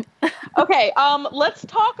 E's. Okay, let's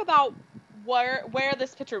talk about where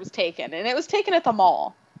this picture was taken. And it was taken at the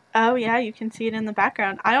mall. Oh yeah, you can see it in the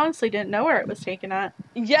background. I honestly didn't know where it was taken at.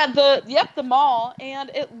 Yeah, the mall,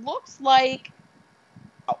 and it looks like,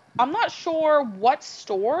 I'm not sure what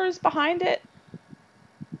store is behind it.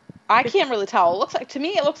 I can't really tell. To me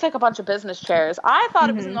it looks like a bunch of business chairs. I thought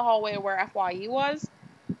it was in the hallway where FYE was,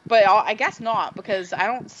 but I guess not because I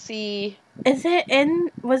don't see.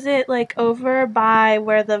 Was it like over by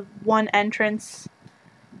where the one entrance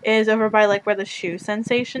is, over by like where the shoe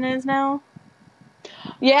sensation is now?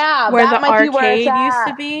 Yeah, where the arcade used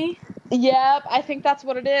to be. Yep, I think that's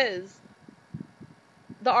what it is.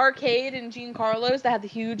 The arcade in Giancarlo's that had the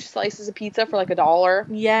huge slices of pizza for like $1.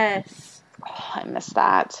 Yes. Oh, I miss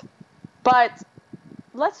that. But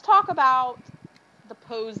let's talk about the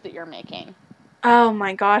pose that you're making. Oh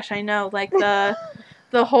my gosh, I know. Like the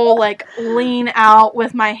whole like lean out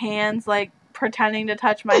with my hands, like pretending to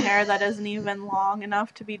touch my hair that isn't even long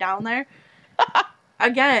enough to be down there.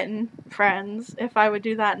 Again, friends, if I would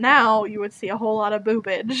do that now, you would see a whole lot of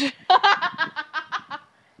boobage.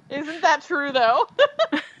 Isn't that true, though?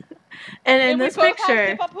 And in this picture...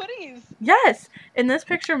 zip-up hoodies. Yes! In this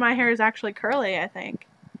picture, my hair is actually curly, I think.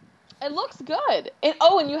 It looks good.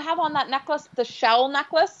 And you have on that necklace, the shell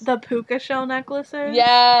necklace? The puka shell necklaces?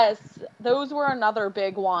 Yes! Those were another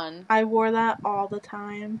big one. I wore that all the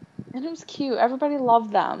time. And it was cute. Everybody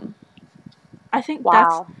loved them. I think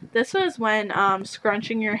this was when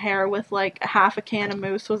scrunching your hair with like half a can of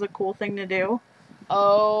mousse was a cool thing to do.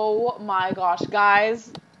 Oh my gosh,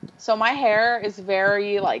 guys. So my hair is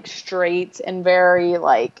very like straight and very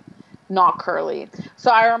like not curly. So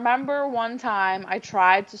I remember one time I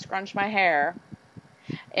tried to scrunch my hair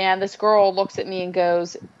and this girl looks at me and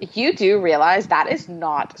goes, "You do realize that is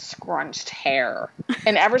not scrunched hair."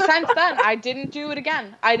 And ever since then, I didn't do it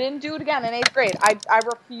again. I didn't do it again in 8th grade. I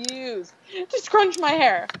refused to scrunch my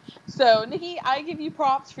hair. So, Nikki, I give you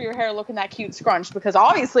props for your hair looking that cute scrunched because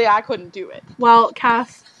obviously I couldn't do it. Well,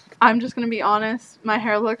 Cass, I'm just going to be honest. My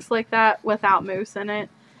hair looks like that without mousse in it.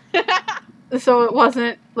 So it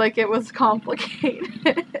wasn't like it was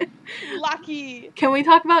complicated. Lucky. Can we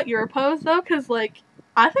talk about your pose, though? Because, like,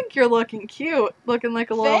 I think you're looking cute. Looking like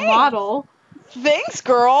a little model. Thanks,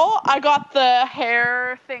 girl. I got the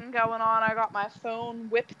hair thing going on. I got my phone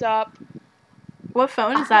whipped up. What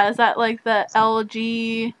phone is that? Is that like the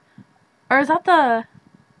LG? Or is that the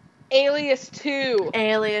Alias 2?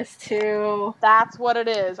 Alias 2. That's what it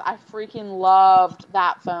is. I freaking loved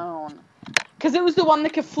that phone. Because it was the one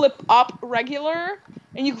that could flip up regular,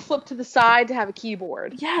 and you could flip to the side to have a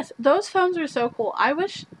keyboard. Yes, those phones are so cool. I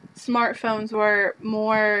wish smartphones were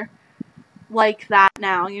more like that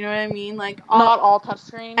now, you know what I mean? Like not all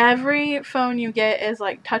touchscreen. Every phone you get is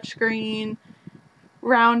like touchscreen,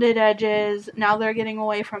 rounded edges. Now they're getting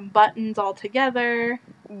away from buttons altogether.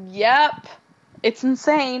 Yep. It's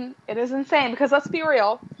insane. It is insane because let's be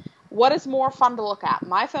real. What is more fun to look at?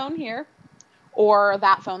 My phone here or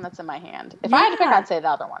that phone that's in my hand? If I had to pick, I'd say the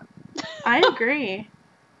other one. I agree.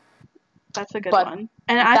 That's a good one.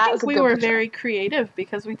 And I think we were very creative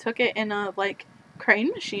because we took it in a like crane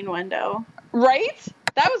machine window. Right?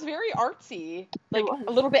 That was very artsy. Like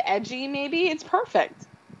a little bit edgy maybe. It's perfect.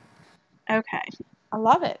 Okay. I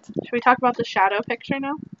love it. Should we talk about the shadow picture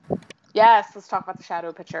now? Yes, let's talk about the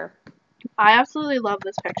shadow picture. I absolutely love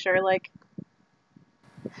this picture. Like,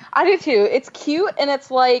 I do too. It's cute and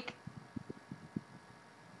it's like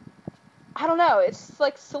I don't know, it's just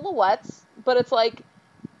like silhouettes, but it's like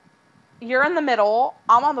you're in the middle,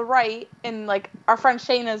 I'm on the right, and like our friend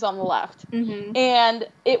Shayna's on the left. Mm-hmm. And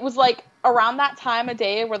it was like around that time of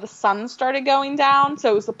day where the sun started going down,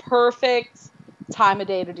 so it was the perfect time of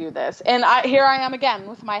day to do this. And here I am again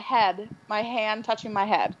with my hand touching my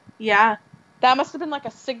head. Yeah. That must have been like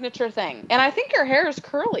a signature thing. And I think your hair is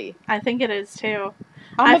curly. I think it is too.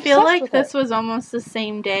 I feel like this was almost the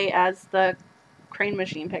same day as the crane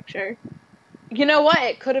machine picture. You know what?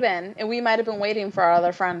 It could have been. And we might have been waiting for our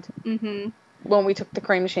other friend. Mm-hmm. When we took the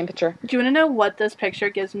crane machine picture. Do you want to know what this picture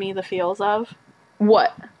gives me the feels of?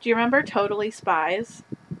 What? Do you remember Totally Spies?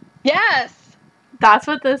 Yes! That's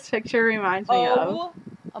what this picture reminds me of.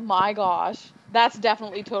 Oh my gosh. That's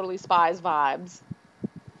definitely Totally Spies vibes.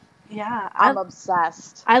 Yeah. I'm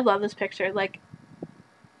obsessed. I love this picture. Like,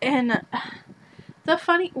 and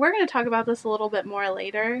we're going to talk about this a little bit more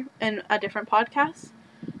later in a different podcast.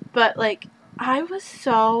 But, like, I was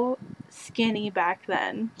so skinny back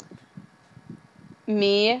then.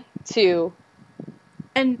 Me too.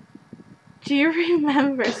 And do you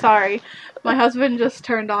remember? Sorry, my husband just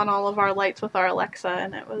turned on all of our lights with our Alexa,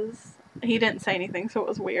 and he didn't say anything, so it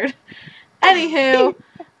was weird. Anywho,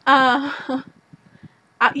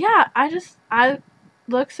 yeah, I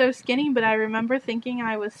look so skinny, but I remember thinking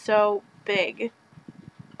I was so big.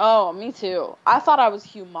 Oh, me too. I thought I was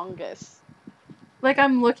humongous. Like,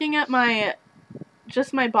 I'm looking at my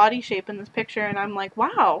body shape in this picture, and I'm like,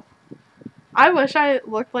 wow, I wish I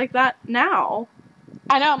looked like that now.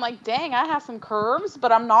 I know, I'm like, dang, I have some curves,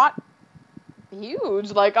 but I'm not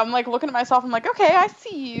huge. Like, I'm like looking at myself, I'm like, okay, I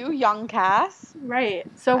see you, young Cass. Right.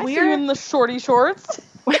 So I see you in the shorty shorts.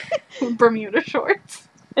 Bermuda shorts.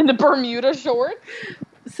 In the Bermuda shorts.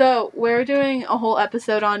 So, we're doing a whole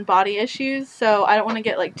episode on body issues, so I don't want to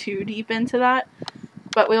get, like, too deep into that.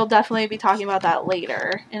 But we'll definitely be talking about that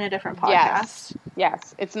later in a different podcast.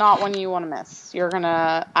 Yes. It's not one you want to miss. You're going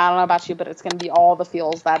to, I don't know about you, but it's going to be all the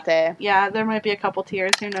feels that day. Yeah, there might be a couple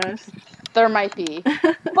tears. Who knows? There might be.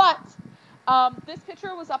 But this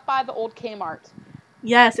picture was up by the old Kmart.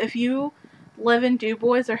 Yes, if you live in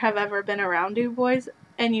DuBois or have ever been around DuBois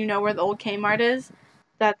and you know where the old Kmart is,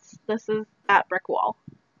 this is at Brick Wall.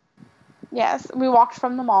 Yes, we walked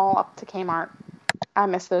from the mall up to Kmart. I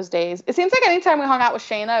miss those days. It seems like anytime we hung out with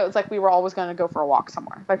Shayna, it was like we were always going to go for a walk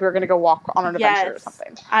somewhere. Like we were going to go walk on an adventure or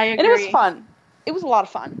something. I agree. And it was fun. It was a lot of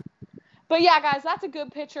fun. But yeah, guys, that's a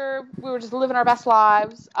good picture. We were just living our best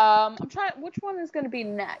lives. I'm trying. Which one is going to be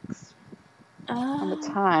next on the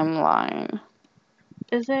timeline?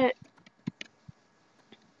 Is it?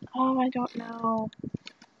 Oh, I don't know.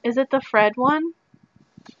 Is it the Fred one?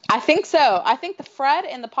 I think so. I think the Fred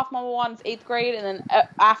and the Puff Mama one's 8th grade, and then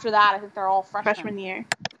after that, I think they're all freshman year.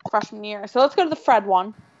 Freshman year. So let's go to the Fred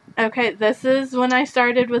one. Okay, this is when I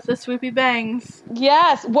started with the swoopy bangs.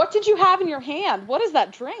 Yes. What did you have in your hand? What is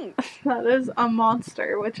that drink? That is a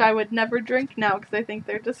Monster, which I would never drink now because I think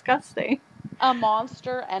they're disgusting. A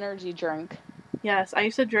Monster energy drink. Yes, I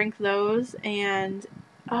used to drink those, and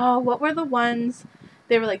what were the ones?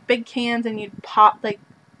 They were like big cans, and you'd pop, like,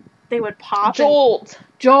 they would pop. Jolt.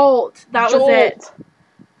 Jolt. That was it.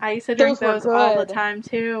 I used to drink those all the time,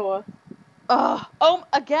 too. Oh,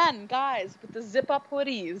 again, guys, with the zip-up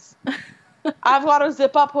hoodies. I've got a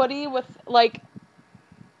zip-up hoodie with, like,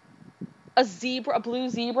 a blue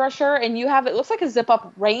zebra shirt, and you have, it looks like a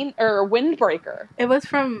zip-up windbreaker. It was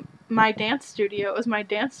from my dance studio. It was my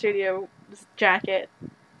dance studio jacket.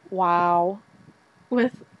 Wow.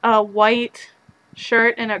 With a white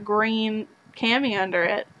shirt and a green cami under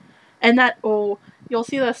it. And you'll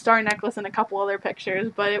see the star necklace in a couple other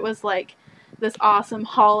pictures, but it was like this awesome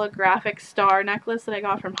holographic star necklace that I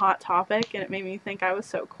got from Hot Topic, and it made me think I was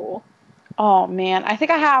so cool. Oh, man. I think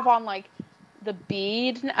I have on, like, a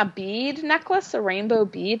bead necklace, a rainbow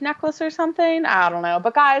bead necklace or something. I don't know.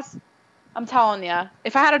 But, guys, I'm telling you,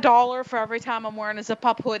 if I had $1 for every time I'm wearing a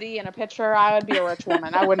zip-up hoodie and a picture, I would be a rich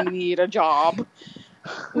woman. I wouldn't need a job.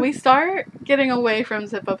 We start getting away from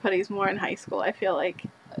zip-up hoodies more in high school, I feel like.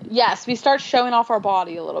 Yes, we start showing off our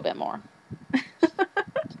body a little bit more.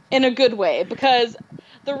 In a good way, because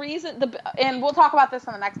the reason, and we'll talk about this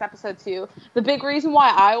in the next episode too, the big reason why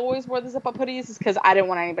I always wore the zip-up hoodies is because I didn't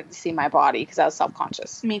want anybody to see my body, because I was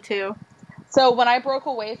self-conscious. Me too. So when I broke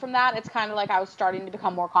away from that, it's kind of like I was starting to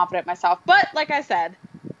become more confident myself. But, like I said,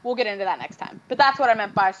 we'll get into that next time. But that's what I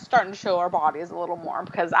meant by starting to show our bodies a little more,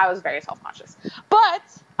 because I was very self-conscious. But,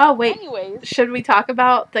 anyways. Should we talk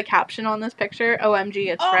about the caption on this picture?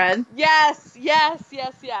 OMG, it's Fred. Yes.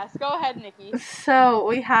 Go ahead, Nikki. So,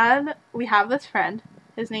 we have this friend.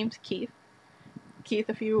 His name's Keith. Keith,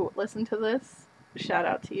 if you listen to this, shout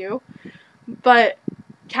out to you. But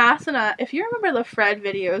Cass and I, if you remember the Fred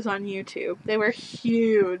videos on YouTube, they were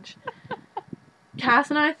huge. Cass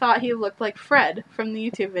and I thought he looked like Fred from the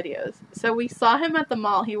YouTube videos. So we saw him at the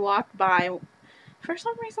mall. He walked by. For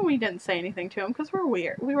some reason, we didn't say anything to him because we're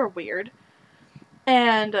weird. We were weird.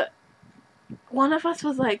 And one of us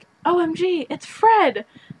was like, OMG, it's Fred!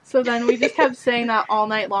 So then we just kept saying that all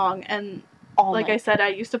night long. And I said, I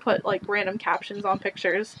used to put, like, random captions on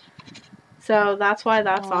pictures. So that's why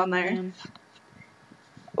that's on there. Man.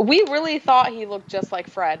 We really thought he looked just like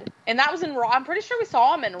Fred. And that was in Ross. I'm pretty sure we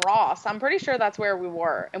saw him in Ross. I'm pretty sure that's where we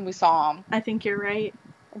were and we saw him. I think you're right.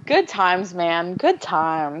 Good times, man. Good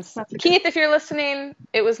times. Keith, if you're listening,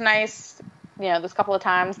 it was nice, those couple of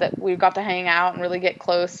times that we got to hang out and really get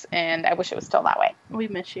close, and I wish it was still that way. We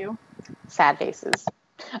miss you. Sad faces.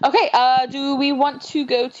 Okay, do we want to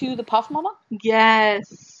go to the Puff Mama?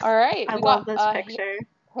 Yes. All right. I love this picture.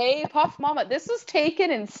 Hey, Puff Mama. This was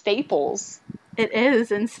taken in Staples. It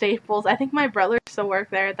is in Staples. I think my brother still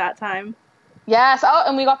worked there at that time. Yes. Oh,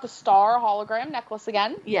 and we got the star hologram necklace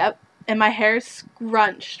again. Yep. And my hair's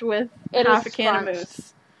scrunched with half a can of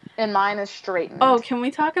mousse. And mine is straightened. Oh, can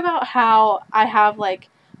we talk about how I have, like,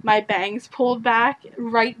 my bangs pulled back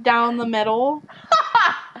right down the middle?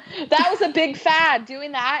 That was a big fad,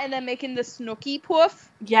 doing that and then making the Snooki poof.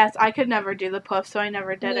 Yes, I could never do the poof, so I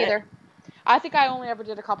never did it. I think I only ever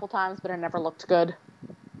did a couple times, but it never looked good.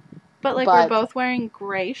 But, we're both wearing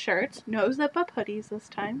gray shirts. No zip-up hoodies this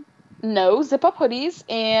time. No zip-up hoodies,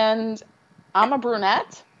 and I'm a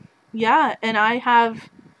brunette. Yeah, and I have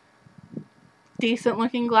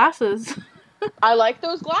decent-looking glasses. I like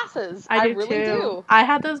those glasses. I really do. I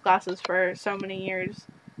had those glasses for so many years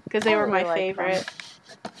because they were my favorite.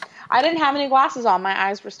 I didn't have any glasses on. My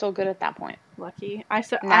eyes were still good at that point. Lucky.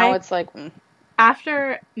 It's like...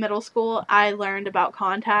 After middle school, I learned about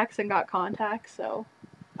contacts and got contacts, so...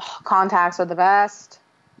 Contacts are the best.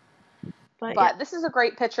 But yeah. This is a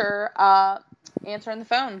great picture. Answering the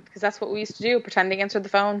phone, because that's what we used to do. Pretend to answer the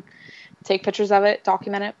phone. Take pictures of it.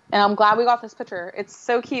 Document it. And I'm glad we got this picture. It's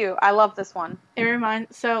so cute. I love this one. It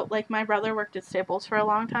reminds... So, my brother worked at Staples for a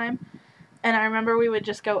long time. And I remember we would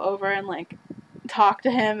just go over and, talk to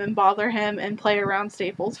him and bother him and play around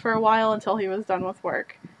Staples for a while until he was done with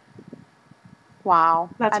work. Wow.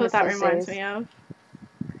 That's what that reminds me of.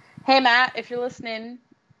 Hey, Matt, if you're listening.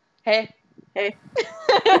 Hey. But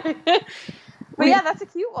yeah, that's a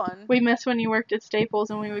cute one. We miss when you worked at Staples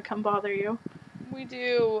and we would come bother you. We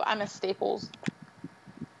do. I miss Staples.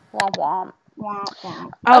 Womp womp. Womp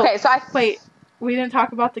womp. Oh, okay, so wait. We didn't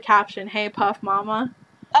talk about the caption. Hey, Puff Mama.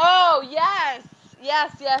 Oh, yes.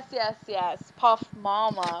 Yes. Puff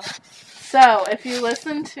Mama. So, if you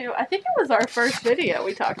listen to... I think it was our first video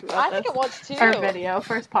we talked about this. I think it was, too. Our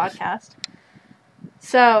first podcast.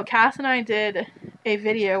 So, Cass and I did a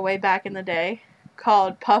video way back in the day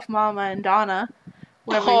called Puff Mama and Donna.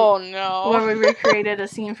 Where we recreated a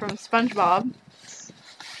scene from SpongeBob.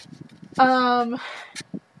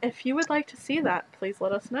 If you would like to see that, please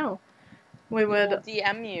let us know. We will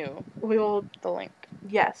DM you. We will... The link.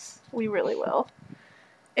 Yes, we really will.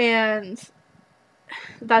 And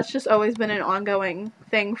that's just always been an ongoing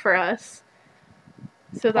thing for us.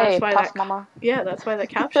 So that's why Puff Mama. Yeah, that's why the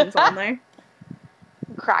caption's on there.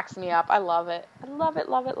 It cracks me up. I love it. I love it.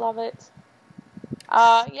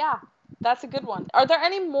 Yeah, that's a good one. Are there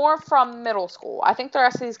any more from middle school? I think the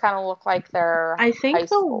rest of these kind of look like they're I think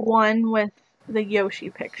the one with the Yoshi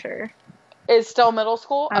picture is still middle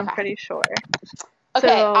school? I'm pretty sure. Okay,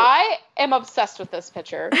 so... I am obsessed with this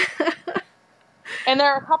picture. And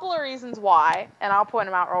there are a couple of reasons why, and I'll point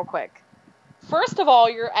them out real quick. First of all,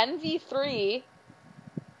 your NV3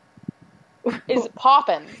 is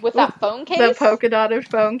popping with that phone case. The polka dotted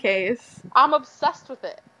phone case. I'm obsessed with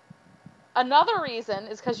it. Another reason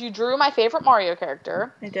is because you drew my favorite Mario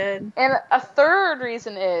character. I did. And a third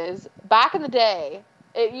reason is, back in the day,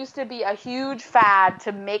 it used to be a huge fad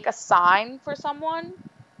to make a sign for someone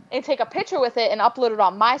and take a picture with it and upload it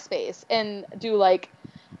on MySpace and do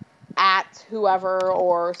at whoever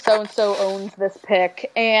or so-and-so owns this pic.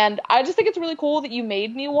 And I just think it's really cool that you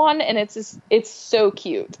made me one, and it's so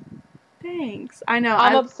cute. Thanks. I know.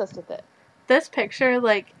 I'm obsessed with it. This picture,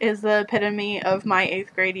 is the epitome of my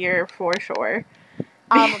 8th grade year for sure.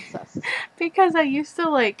 I'm obsessed. Because I used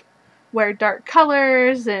to, wear dark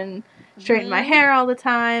colors and straighten my hair all the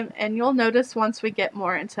time. And you'll notice once we get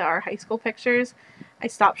more into our high school pictures, I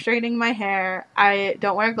stopped straightening my hair. I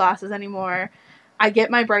don't wear glasses anymore. I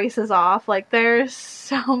get my braces off. There's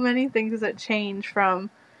so many things that change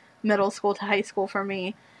from middle school to high school for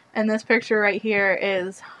me. And this picture right here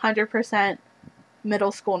is 100%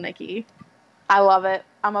 middle school Nikki. I love it.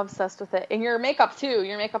 I'm obsessed with it. And your makeup, too.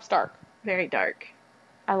 Your makeup's dark. Very dark.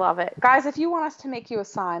 I love it. Guys, if you want us to make you a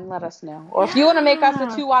sign, let us know. Or if you want to make us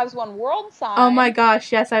a 2 Wives, 1 World sign. Oh my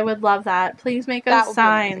gosh, yes, I would love that. Please make us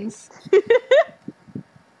signs.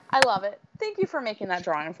 I love it. Thank you for making that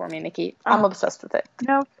drawing for me, Nikki. I'm obsessed with it.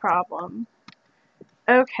 No problem.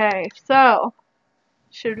 Okay, so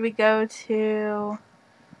should we go to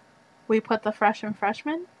We Put the Fresh and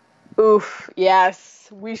Freshman? Oof, yes,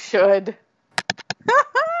 we should.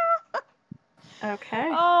 Okay.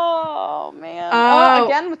 Oh, man.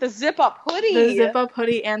 Again with the zip-up hoodie. The zip-up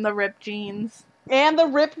hoodie and the ripped jeans. And the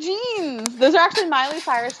ripped jeans. Those are actually Miley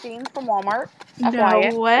Cyrus jeans from Walmart. No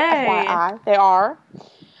way. FYI, they are.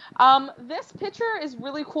 This picture is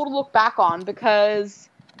really cool to look back on because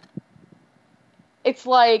it's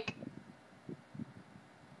like,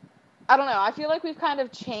 I don't know, I feel like we've kind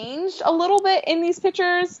of changed a little bit in these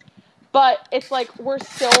pictures, but it's like we're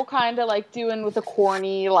still kind of like doing with the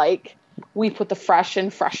corny, like, we put the fresh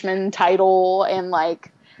and freshman title, and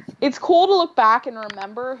like, it's cool to look back and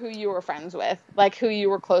remember who you were friends with, like who you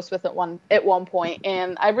were close with at one point,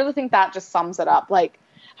 and I really think that just sums it up, like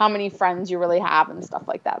how many friends you really have and stuff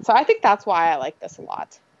like that. So I think that's why I like this a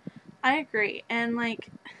lot. I agree, and like,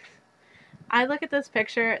 I look at this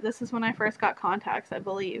picture, this is when I first got contacts, I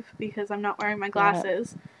believe, because I'm not wearing my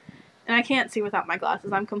glasses, and I can't see without my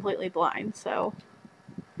glasses, I'm completely blind, so,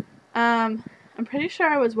 I'm pretty sure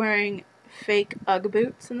I was wearing fake Ugg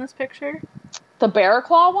boots in this picture. The bear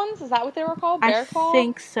claw ones? Is that what they were called? Bear claw? I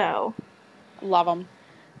think so. Love them.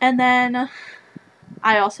 And then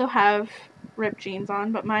I also have ripped jeans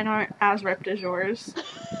on, but mine aren't as ripped as yours.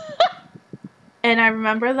 And I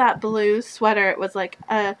remember that blue sweater. It was like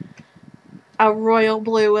a royal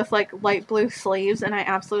blue with like light blue sleeves, and I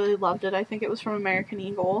absolutely loved it. I think it was from American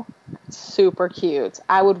Eagle. Super cute.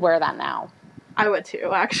 I would wear that now. I would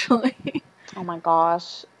too, actually. Oh my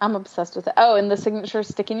gosh. I'm obsessed with it. Oh, and the signature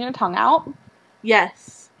sticking your tongue out?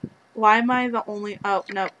 Yes. Why am I the only... Oh,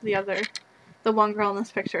 no, the one girl in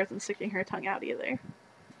this picture isn't sticking her tongue out either.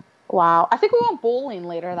 Wow. I think we went bowling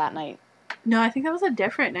later that night. No, I think that was a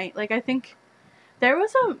different night. Like, I think there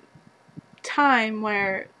was a time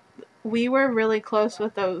where we were really close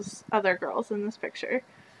with those other girls in this picture.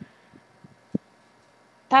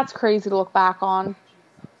 That's crazy to look back on.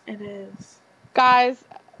 It is. Guys,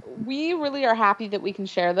 we really are happy that we can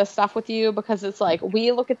share this stuff with you because it's like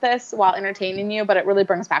we look at this while entertaining you, but it really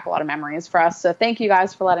brings back a lot of memories for us. So thank you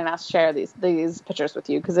guys for letting us share these pictures with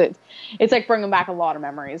you because it's like bringing back a lot of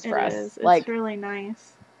memories for us. It's like really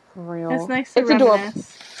nice. For real. It's nice to reminisce. Adorable.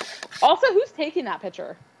 Also, who's taking that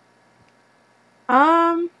picture?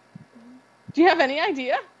 Do you have any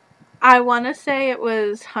idea? I want to say it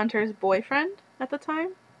was Hunter's boyfriend at the time.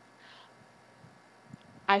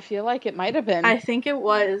 I feel like it might have been. I think it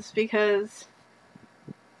was because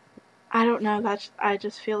I don't know. I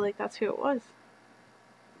just feel like that's who it was.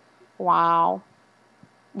 Wow.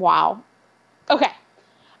 Okay.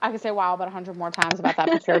 I could say wow about 100 more times about that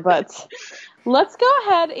picture, but let's go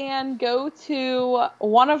ahead and go to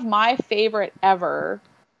one of my favorite ever.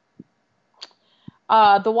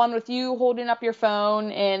 The one with you holding up your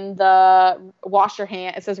phone and the wash your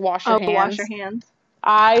hand. It says wash your hands. Wash your hands.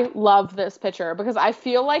 I love this picture because I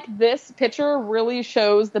feel like this picture really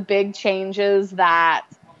shows the big changes that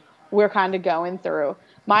we're kind of going through.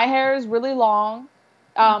 My hair is really long,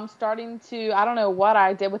 starting to, I don't know what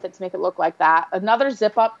I did with it to make it look like that. Another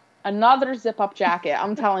zip up jacket.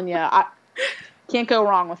 I'm telling you, I can't go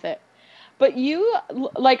wrong with it. But you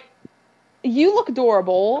look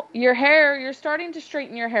adorable. Your hair, you're starting to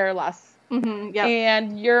straighten your hair less. Mm-hmm, yep.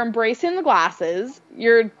 And you're embracing the glasses.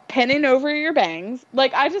 You're pinning over your bangs.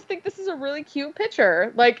 Like, I just think this is a really cute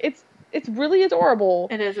picture. Like, it's really adorable.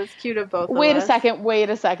 It is. It's cute of both of us. Wait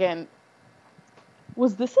a second.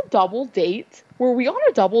 Was this a double date? Were we on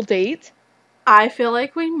a double date? I feel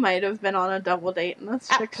like we might have been on a double date in this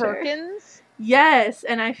picture. At Perkins? Yes,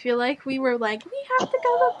 and I feel like we were like, we have to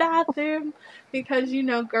go to the bathroom because, you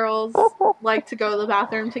know, girls like to go to the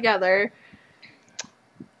bathroom together.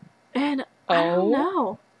 And I don't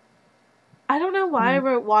know. I don't know why I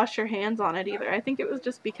wrote wash your hands on it either. I think it was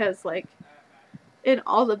just because, like, in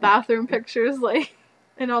all the bathroom pictures, like,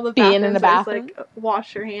 in all the bathrooms, being in the bathroom, like,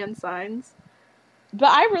 wash your hand signs.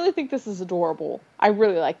 But I really think this is adorable. I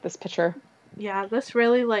really like this picture. Yeah, this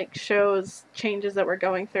really, like, shows changes that we're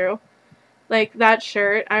going through. Like, that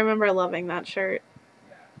shirt, I remember loving that shirt.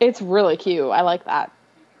 It's really cute. I like that.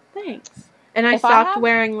 Thanks. And I stopped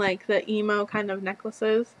wearing, like, the emo kind of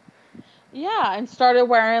necklaces. Yeah, and started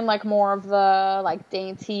wearing, like, more of the, like,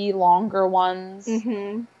 dainty, longer ones.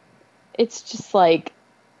 Mm-hmm. It's just, like,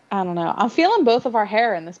 I don't know. I'm feeling both of our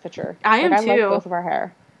hair in this picture. I am, too. I like both of our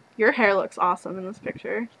hair. Your hair looks awesome in this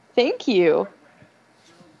picture. Thank you.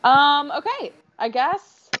 Okay. I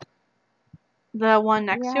guess. The one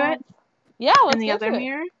next to it? Yeah, let's in the other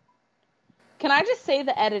mirror? Can I just say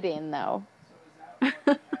the editing, though,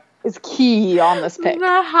 is key on this pic.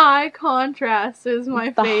 The high contrast is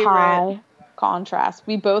my favorite. The high contrast.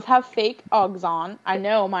 We both have fake Uggs on. I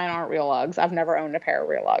know mine aren't real Uggs. I've never owned a pair of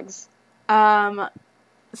real Uggs.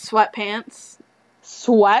 Sweatpants.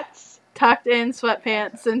 Sweats. Tucked in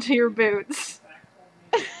sweatpants into your boots.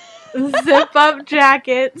 Zip up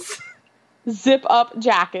jackets. Zip up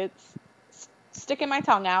jackets. Sticking my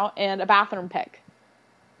tongue out, and a bathroom pic.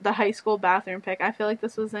 The high school bathroom pic. I feel like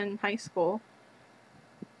this was in high school.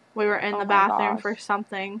 We were in the bathroom for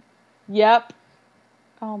something. Yep.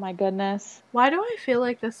 Oh my goodness. Why do I feel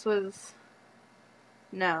like this was...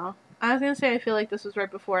 No. I was going to say I feel like this was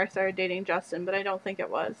right before I started dating Justin, but I don't think it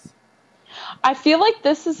was. I feel like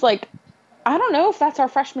this is like... I don't know if that's our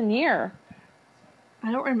freshman year.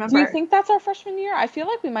 I don't remember. Do you think that's our freshman year? I feel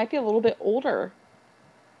like we might be a little bit older.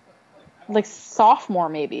 Like sophomore,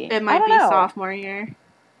 maybe. It might be sophomore year.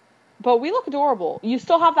 But we look adorable. You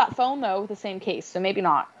still have that phone, though, with the same case, so maybe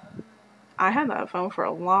not. I had that phone for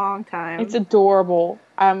a long time. It's adorable.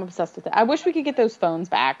 I'm obsessed with it. I wish we could get those phones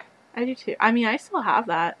back. I do, too. I mean, I still have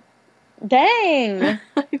that. Dang!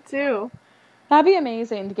 I do. That'd be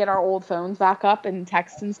amazing to get our old phones back up and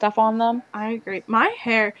text and stuff on them. I agree. My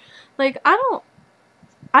hair, like, I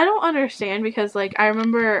don't understand because, like, I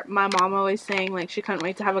remember my mom always saying, like, she couldn't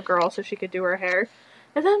wait to have a girl so she could do her hair.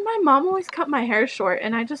 And then my mom always cut my hair short,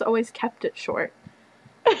 and I just always kept it short.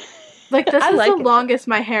 Like, this is the longest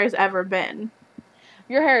my hair's ever been.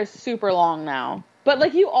 Your hair is super long now. But,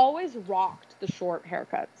 like, you always rocked the short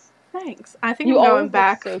haircuts. Thanks. I think I'm going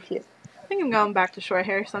back. So cute. I think I'm going back to short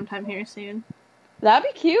hair sometime here soon.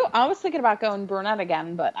 That'd be cute. I was thinking about going brunette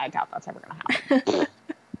again, but I doubt that's ever going to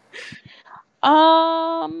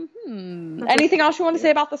happen. Anything else you want to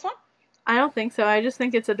say about this one? I don't think so. I just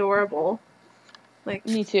think it's adorable. Like,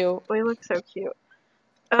 me too. We look so cute.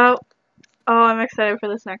 Oh, I'm excited for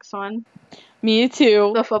this next one. Me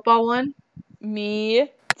too. The football one?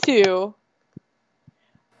 Me too.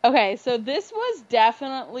 Okay, so this was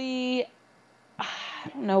definitely... I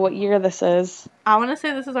don't know what year this is. I want to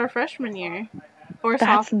say this is our freshman year. Or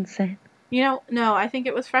That's insane. You know, no, I think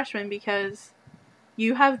it was freshman because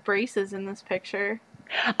you have braces in this picture.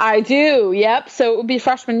 I do, yep. So it would be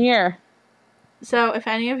freshman year. So if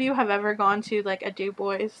any of you have ever gone to, like, a Du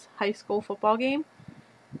Bois high school football game,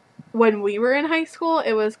 when we were in high school,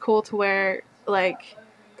 it was cool to wear, like,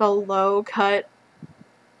 the low-cut,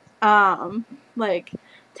 like,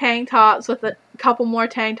 tank tops with a couple more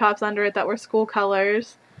tank tops under it that were school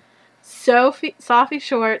colors. Sophie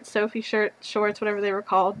shorts, whatever they were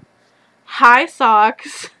called. High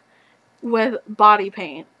socks with body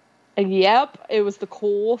paint. Yep, it was the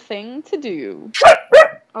cool thing to do.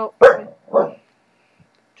 Oh,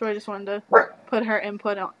 Joy just wanted to put her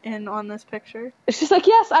input in on this picture. She's like,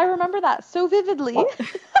 yes, I remember that so vividly.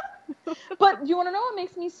 But you want to know what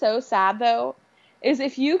makes me so sad, though? Is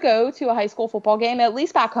if you go to a high school football game, at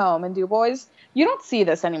least back home in Du Bois, you don't see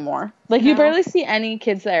this anymore. Like, you barely see any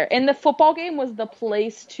kids there. And the football game was the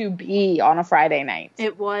place to be on a Friday night.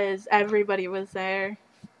 It was. Everybody was there.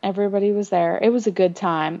 Everybody was there. It was a good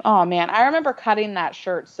time. Oh, man. I remember cutting that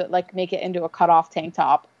shirt to, like, make it into a cut-off tank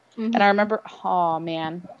top. Mm-hmm. And I remember, oh,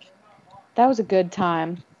 man. That was a good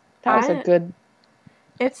time. That was a good...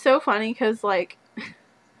 It's so funny because, like,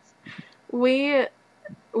 we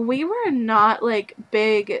were not, like,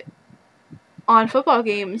 big on football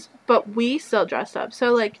games, but we still dressed up.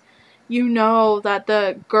 So, like, you know that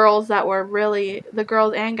the girls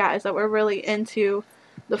and guys that were really into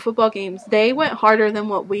the football games, they went harder than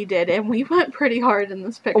what we did, and we went pretty hard in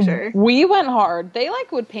this picture. We went hard. They,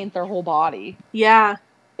 like, would paint their whole body. Yeah.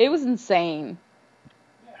 It was insane.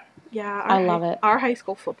 Yeah. I love it. Our high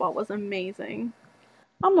school football was amazing.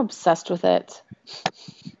 I'm obsessed with it.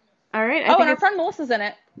 All right. And our friend Melissa's in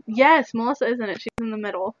it. Yes, Melissa is in it. She's in the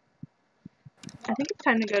middle. I think it's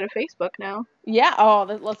time to go to Facebook now. Yeah. Oh,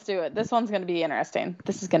 let's do it. This one's going to be interesting.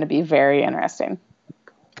 This is going to be very interesting.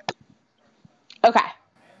 Okay.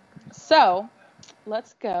 So,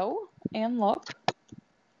 let's go and look.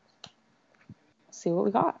 See what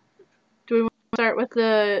we got. Do we want to start with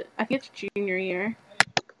I think it's junior year.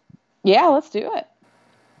 Yeah, let's do it.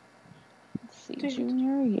 Let's see,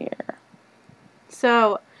 junior year.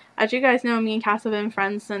 So, as you guys know, me and Cass have been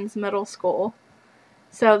friends since middle school.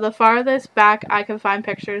 So, the farthest back I could find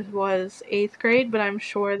pictures was 8th grade, but I'm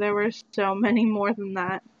sure there were so many more than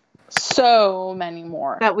that. So many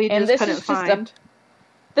more. That we just couldn't find.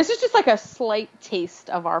 This is just like a slight taste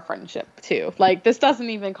of our friendship, too. Like, this doesn't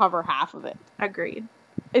even cover half of it. Agreed.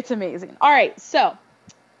 It's amazing. All right, so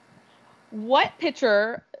What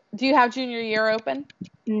picture do you have junior year open?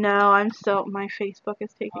 No, my Facebook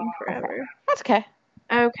is taking forever. That's okay.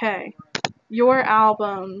 Okay. Your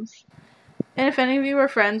albums. And if any of you are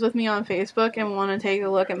friends with me on Facebook and want to take a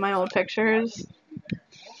look at my old pictures,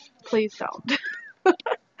 please don't.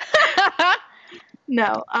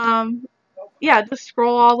 No. Yeah, just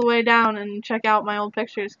scroll all the way down and check out my old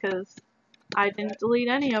pictures because I didn't delete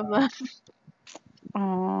any of them.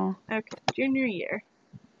 Aww. Okay, junior year.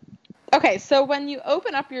 Okay, so when you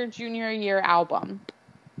open up your junior year album,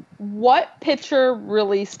 what picture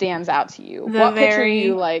really stands out to you? What picture do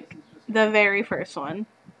you like? The very first one.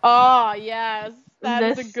 Oh, yes. That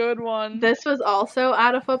is a good one. This was also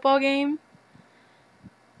at a football game.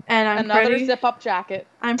 And another zip-up jacket.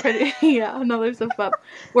 Yeah, another zip-up.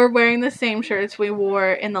 We're wearing the same shirts we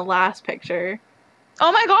wore in the last picture.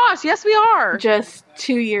 Oh my gosh, yes we are. Just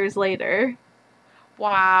 2 years later.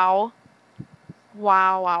 Wow.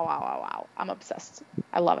 Wow. I'm obsessed.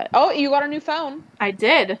 I love it. Oh, you got a new phone. I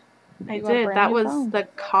did. That was the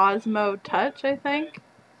Cosmo Touch, I think.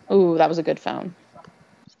 Ooh, that was a good phone.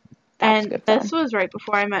 And this was right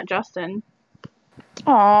before I met Justin.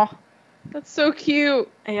 Aw, that's so cute.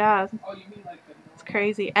 Yeah. It's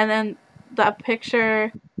crazy. And then the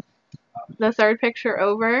third picture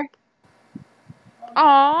over.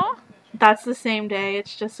 Aw. That's the same day.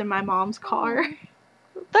 It's just in my mom's car.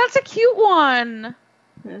 That's a cute one.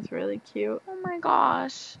 It's really cute. Oh my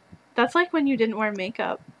gosh. That's like when you didn't wear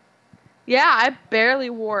makeup. Yeah, I barely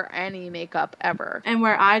wore any makeup ever. And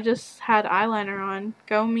where I just had eyeliner on.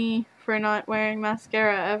 Go me for not wearing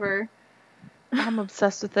mascara ever. I'm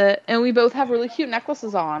obsessed with it. And we both have really cute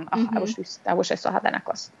necklaces on. Oh, Mm-hmm. I wish I still had that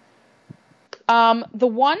necklace. The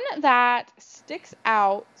one that sticks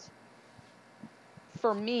out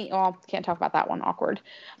for me, well, can't talk about that one, awkward.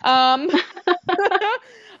 I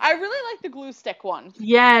really like the glue stick one.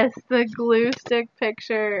 Yes, the glue stick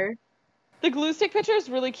picture. The glue stick picture is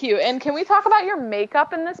really cute. And can we talk about your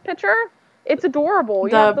makeup in this picture? It's adorable.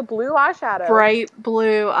 You have the blue eyeshadow. Bright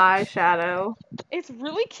blue eyeshadow. It's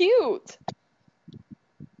really cute.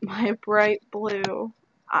 My bright blue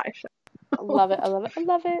eyeshadow. I love it.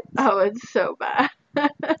 Oh, it's so bad.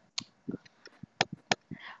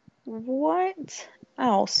 What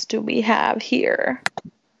else do we have here?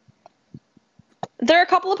 There are a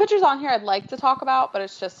couple of pictures on here I'd like to talk about, but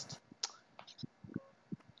it's just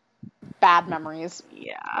bad memories.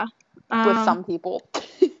 Yeah. With some people.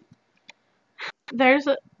 There's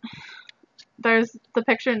the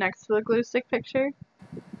picture next to the glue stick picture.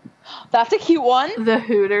 That's a cute one. The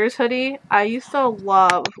Hooters hoodie. I used to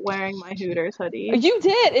love wearing my Hooters hoodie. You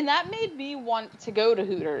did, and that made me want to go to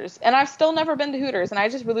Hooters. And I've still never been to Hooters, and I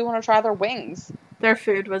just really want to try their wings. Their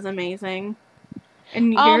food was amazing.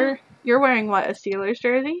 And you're wearing what, a Steelers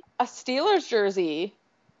jersey? A Steelers jersey.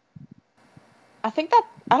 I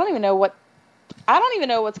don't even know what's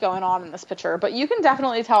going on in this picture, but you can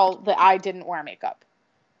definitely tell that I didn't wear makeup.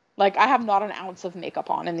 Like, I have not an ounce of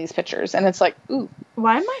makeup on in these pictures, and it's like, ooh.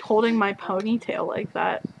 Why am I holding my ponytail like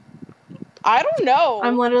that? I don't know.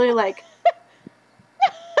 I'm literally like...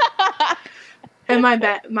 And my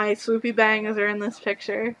swoopy bangs are in this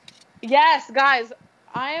picture. Yes, guys,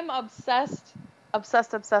 I am obsessed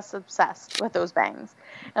with those bangs.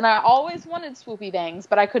 And I always wanted swoopy bangs,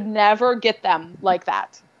 but I could never get them like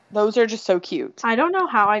that. Those are just so cute. I don't know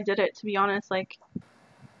how I did it, to be honest. Like,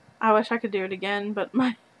 I wish I could do it again, but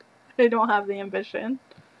I don't have the ambition.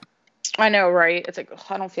 I know, right? It's like,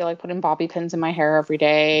 I don't feel like putting bobby pins in my hair every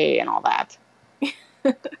day and all that.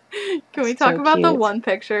 Can we talk about the one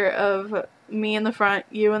picture of me in the front,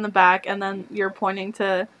 you in the back, and then you're pointing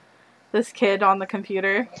to this kid on the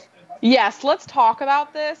computer? Yes, let's talk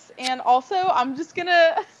about this. And also, I'm just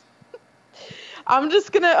gonna,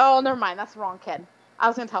 oh, never mind. That's the wrong kid. I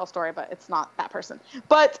was gonna tell a story, but it's not that person.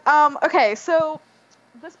 But, okay, so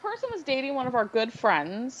this person was dating one of our good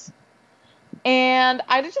friends, and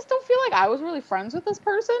I just don't feel like I was really friends with this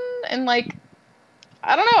person, and, like,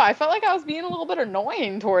 I don't know, I felt like I was being a little bit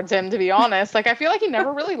annoying towards him, to be honest. Like, I feel like he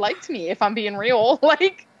never really liked me, if I'm being real.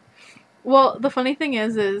 Like, well, the funny thing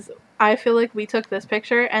is I feel like we took this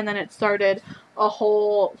picture, and then it started a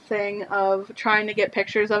whole thing of trying to get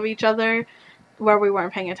pictures of each other where we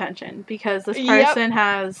weren't paying attention, because this person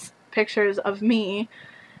has pictures of me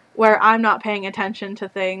where I'm not paying attention to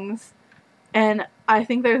things, and I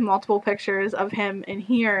think there's multiple pictures of him in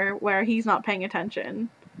here where he's not paying attention.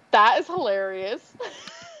 That is hilarious.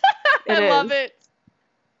 I love it.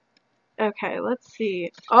 Okay, let's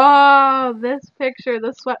see. Oh, this picture,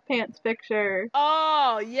 the sweatpants picture.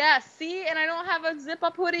 Oh, yes. See, and I don't have a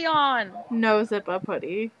zip-up hoodie on. No zip-up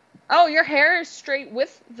hoodie. Oh, your hair is straight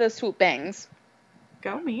with the swoop bangs.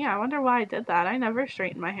 Go me. I wonder why I did that. I never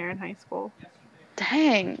straightened my hair in high school.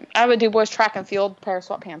 Dang. I would do boys track and field, pair of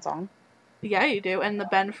sweatpants on. Yeah, you do. And the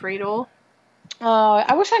Ben Friedel.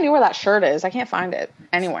 I wish I knew where that shirt is. I can't find it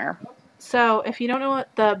anywhere. So, if you don't know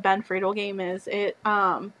what the Ben Friedel game is, it,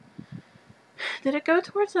 did it go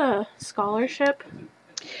towards a scholarship?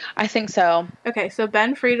 I think so. Okay, so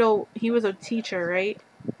Ben Friedel, he was a teacher, right?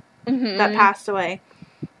 Mm-hmm. That passed away.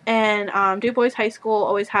 And Du Bois High School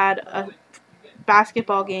always had a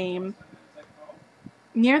basketball game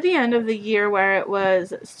near the end of the year where it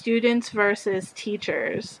was students versus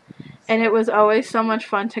teachers. And it was always so much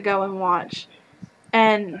fun to go and watch.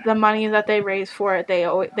 And the money that they raised for it,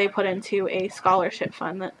 they put into a scholarship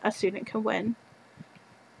fund that a student could win.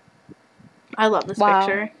 I love this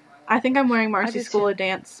picture. I think I'm wearing Marcy's School of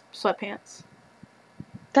Dance sweatpants.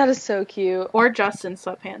 That is so cute. Or Justin's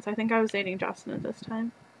sweatpants. I think I was dating Justin at this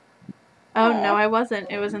time. Oh, no, I wasn't.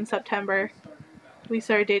 It was in September. We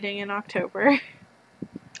started dating in October.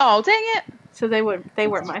 Oh, dang it. So they weren't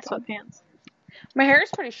my sweatpants. My hair is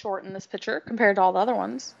pretty short in this picture compared to all the other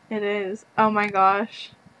ones. It is. Oh my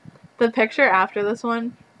gosh. The picture after this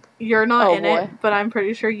one, you're not in it, but I'm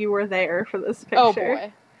pretty sure you were there for this picture. Oh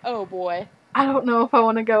boy. Oh boy. I don't know if I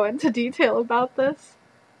want to go into detail about this.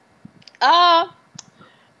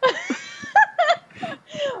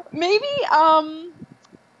 Maybe,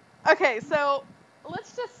 okay, so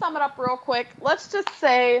let's just sum it up real quick. Let's just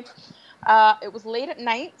say, it was late at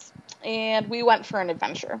night and we went for an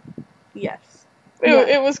adventure. Yes.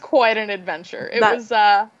 It was quite an adventure.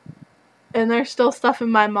 And there's still stuff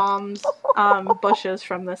in my mom's bushes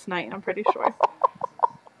from this night, I'm pretty sure.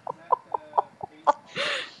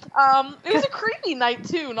 It was a creepy night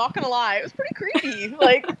too, not gonna lie. It was pretty creepy.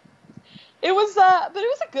 Like, it was, but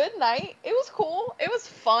it was a good night. It was cool. It was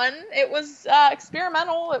fun. It was,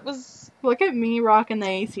 experimental. It was... Look at me rocking the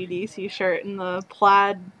AC/DC shirt and the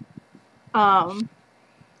plaid,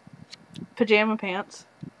 pajama pants.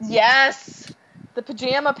 Yes! The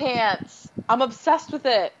pajama pants. I'm obsessed with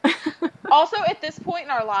it. Also, at this point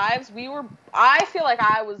in our lives, I feel like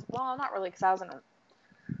I was, well, not really, because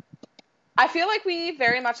I feel like we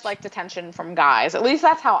very much liked attention from guys. At least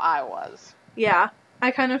that's how I was. Yeah.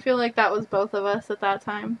 I kind of feel like that was both of us at that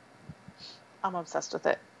time. I'm obsessed with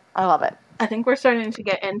it. I love it. I think we're starting to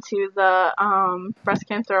get into the breast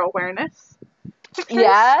cancer awareness pictures.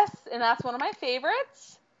 Yes, and that's one of my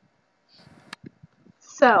favorites.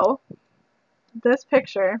 So, this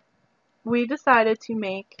picture, we decided to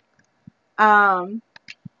make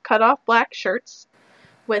cut off black shirts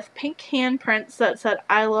with pink handprints that said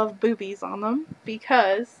 "I love boobies" on them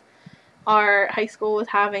because our high school was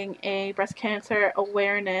having a breast cancer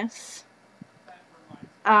awareness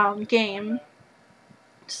game.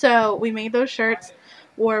 So we made those shirts,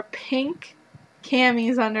 wore pink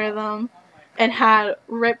camis under them, and had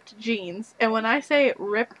ripped jeans. And when I say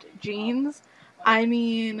ripped jeans, I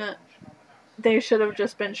mean they should have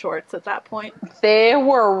just been shorts at that point. They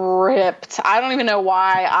were ripped. I don't even know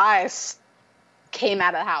why I came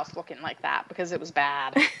out of the house looking like that, because it was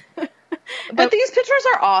bad. But these pictures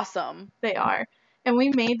are awesome. They are. And we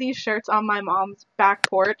made these shirts on my mom's back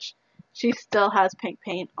porch. She still has pink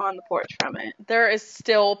paint on the porch from it. There is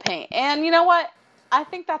still paint. And you know what? I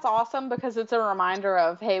think that's awesome because it's a reminder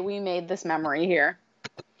of, hey, we made this memory here.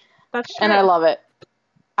 That's true. And I love it.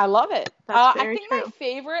 I love it. That's I think my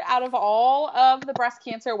favorite out of all of the breast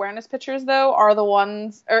cancer awareness pictures, though, are the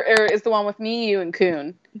ones, or is the one with me, you, and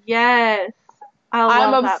Coon. Yes.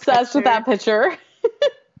 I'm obsessed with that picture.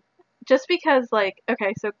 Just because, like,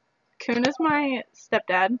 okay, so Coon is my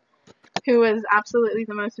stepdad, who is absolutely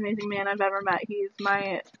the most amazing man I've ever met. He's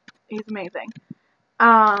amazing.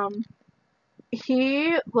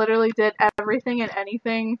 He literally did everything and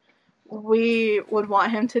anything we would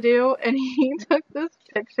want him to do, and he took this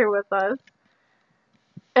picture with us.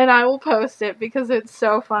 And I will post it because it's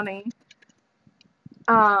so funny.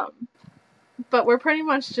 But we're pretty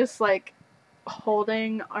much just, like,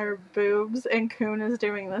 holding our boobs, and Coon is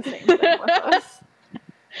doing the same thing with us.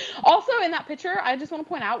 Also, in that picture, I just want to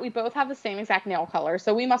point out, we both have the same exact nail color,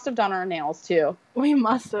 so we must have done our nails, too. We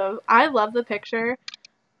must have. I love the picture.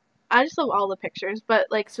 I just love all the pictures, but,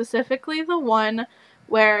 like, specifically the one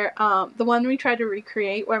where, the one we tried to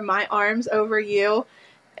recreate where my arm's over you,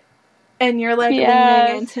 and you're, like,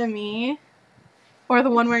 leaning into me, or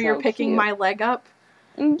the one where you're picking my leg up,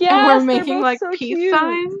 and we're making, like, peace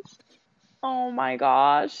signs. Oh my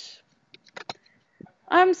gosh.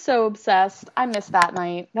 I'm so obsessed. I missed that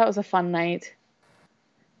night. That was a fun night.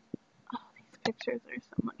 Oh, these pictures are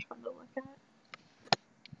so much fun to look at.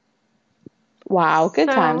 Wow, good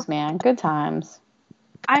times, man. Good times.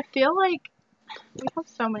 I feel like we have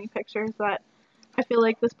so many pictures that I feel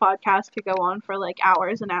like this podcast could go on for like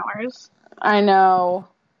hours and hours. I know.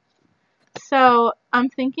 So I'm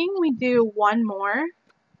thinking we do one more.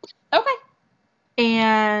 Okay.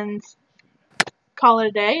 And call it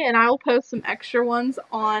a day. And I will post some extra ones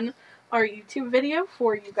on our YouTube video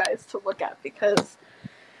for you guys to look at because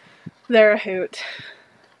they're a hoot.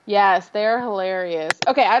 Yes, they're hilarious.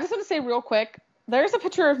 Okay, I just want to say real quick, there's a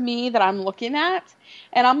picture of me that I'm looking at,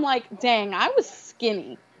 and I'm like, dang, I was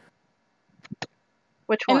skinny.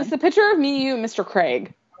 Which one? And it's the picture of me, you, and Mr.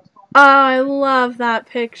 Craig. Oh, I love that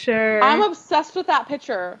picture. I'm obsessed with that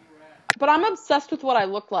picture. But I'm obsessed with what I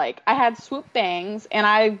looked like. I had swoop bangs, and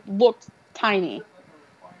I looked tiny.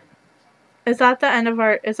 Is that the end of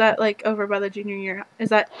is that like over by the junior year? Is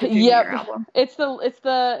that the junior year album? It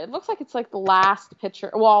looks like it's like the last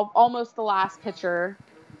picture. Well, almost the last picture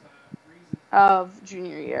of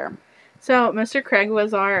junior year. So Mr. Craig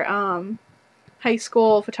was our high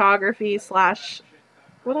school photography /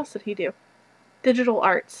 what else did he do? Digital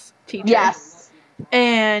arts teacher. Yes.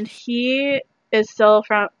 And he is still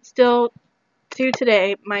to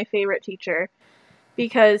today my favorite teacher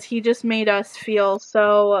because he just made us feel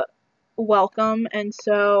so welcome and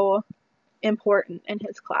so important in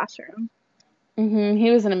his classroom. Mm-hmm.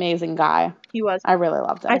 He was an amazing guy. He was. I really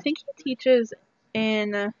loved him. I think he teaches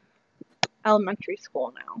in elementary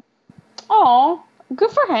school now. Oh,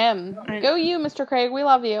 good for him. Go you, Mr. Craig. We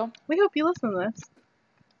love you. We hope you listen to this.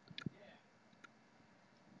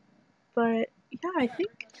 But, yeah, I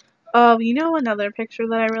think... Oh, you know another picture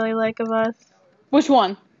that I really like of us? Which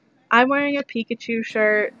one? I'm wearing a Pikachu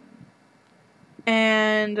shirt.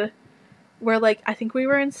 And we're like... I think we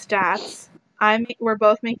were in stats. We're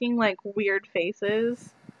both making, like, weird faces.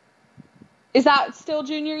 Is that still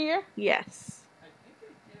junior year? Yes.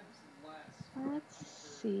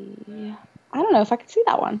 Let's see. I don't know if I can see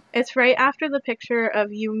that one. It's right after the picture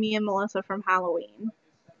of you, me, and Melissa from Halloween.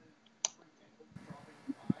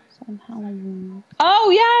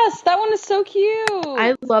 Oh, yes! That one is so cute!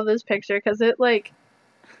 I love this picture because it, like...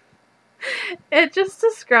 It just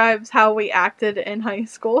describes how we acted in high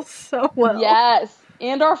school so well. Yes,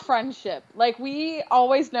 and our friendship. Like, we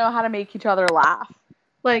always know how to make each other laugh.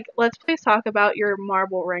 Like, let's please talk about your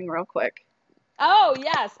marble ring real quick. Oh,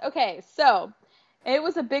 yes. Okay, so... It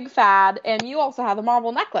was a big fad, and you also have the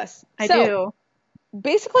marble necklace. I do.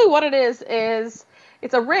 Basically what it is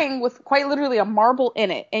it's a ring with quite literally a marble in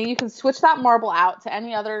it, and you can switch that marble out to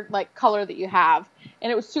any other, like, color that you have.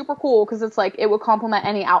 And it was super cool because it's like it would complement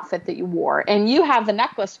any outfit that you wore. And you have the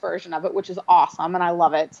necklace version of it, which is awesome, and I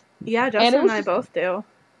love it. Yeah, Justin and I both do.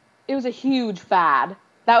 It was a huge fad.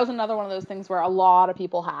 That was another one of those things where a lot of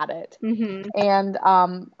people had it. Mm-hmm. And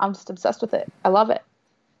I'm just obsessed with it. I love it.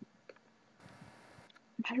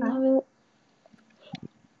 I love it.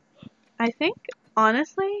 I think,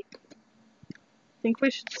 honestly,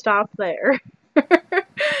 we should stop there.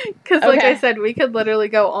 Because, like I said, we could literally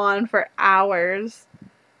go on for hours.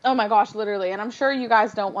 Oh my gosh, literally. And I'm sure you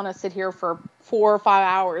guys don't want to sit here for 4 or 5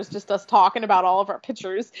 hours just us talking about all of our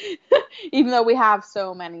pictures. Even though we have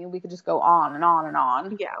so many, we could just go on and on and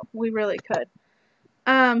on. Yeah, we really could.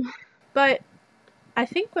 But I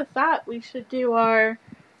think with that, we should do our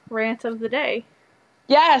rant of the day.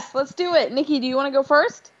 Yes, let's do it. Nikki, do you want to go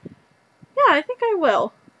first? Yeah, I think I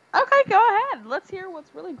will. Okay, go ahead. Let's hear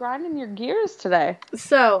what's really grinding your gears today.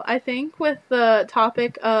 So, I think with the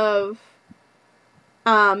topic of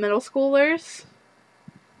middle schoolers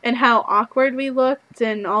and how awkward we looked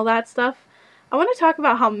and all that stuff, I want to talk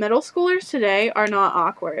about how middle schoolers today are not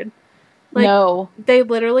awkward. Like, no. They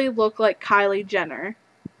literally look like Kylie Jenner.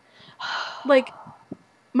 Like,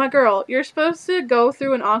 my girl, you're supposed to go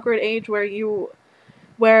through an awkward age where you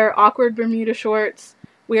wear awkward Bermuda shorts,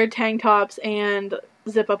 weird tank tops, and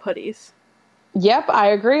zip-up hoodies. Yep, I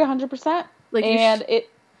agree 100%. Like,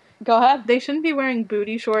 go ahead. They shouldn't be wearing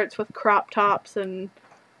booty shorts with crop tops and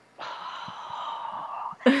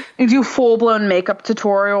do full-blown makeup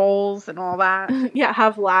tutorials and all that. Yeah,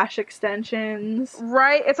 have lash extensions.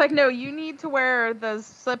 Right? It's like, no, you need to wear the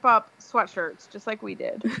zip-up sweatshirts, just like we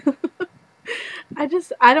did. I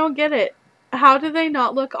don't get it. How do they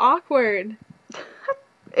not look awkward?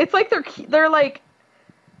 It's like they're like,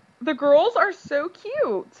 the girls are so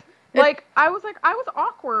cute. Like, I was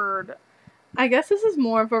awkward. I guess this is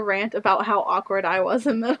more of a rant about how awkward I was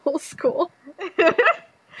in middle school.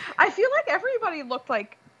 I feel like everybody looked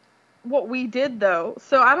like what we did, though.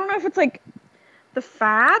 So I don't know if it's like the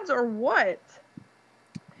fads or what.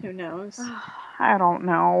 Who knows? I don't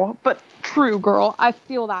know. But true, girl. I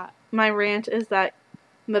feel that. My rant is that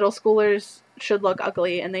middle schoolers should look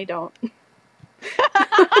ugly, and they don't.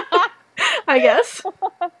 I guess.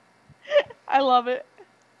 I love it.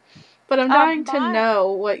 But I'm dying to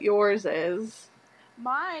know what yours is.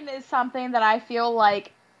 Mine is something that I feel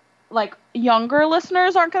like younger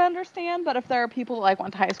listeners aren't going to understand, but if there are people that like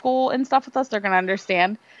went to high school and stuff with us, they're going to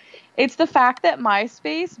understand. It's the fact that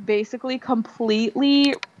MySpace basically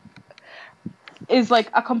completely is like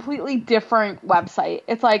a completely different website.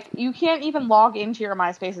 It's like you can't even log into your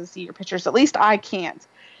MySpace and see your pictures. At least I can't.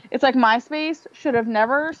 It's like MySpace should have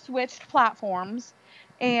never switched platforms,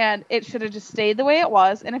 and it should have just stayed the way it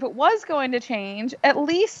was. And if it was going to change, at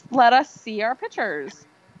least let us see our pictures.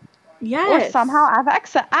 Yes. Or somehow have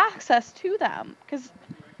access to them. Because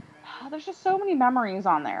there's just so many memories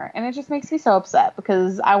on there. And it just makes me so upset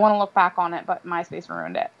because I want to look back on it, but MySpace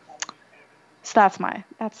ruined it. So that's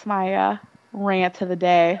my rant of the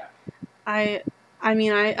day. I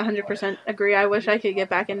mean, I 100% agree. I wish I could get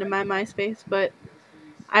back into my MySpace, but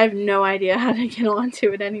I have no idea how to get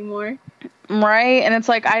onto it anymore. Right? And it's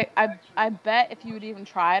like, I bet if you would even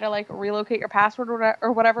try to, like, relocate your password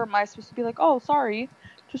or whatever, MySpace would be like, oh, sorry,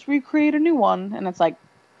 just recreate a new one. And it's like,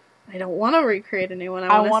 I don't want to recreate a new one.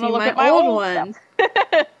 I want to see look my at my old one.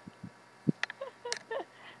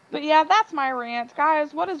 But yeah, that's my rant.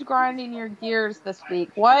 Guys, what is grinding your gears this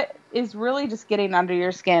week? What is really just getting under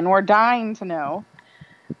your skin? We're dying to know.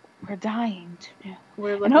 We're dying to know.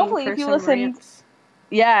 We're looking and hopefully for if you some listened, rants.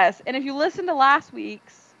 Yes, and if you listened to last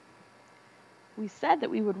week's, we said that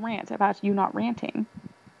we would rant about you not ranting.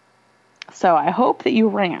 So I hope that you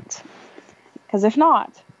rant. Because if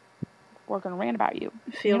not, we're going to rant about you.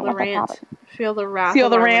 Feel the rant. Feel the wrath Feel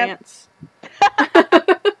of the our rant. rants.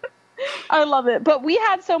 I love it. But we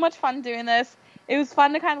had so much fun doing this. It was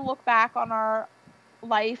fun to kind of look back on our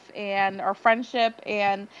life and our friendship.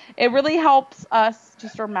 And it really helps us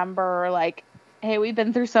just remember, like, hey, we've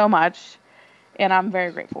been through so much. And I'm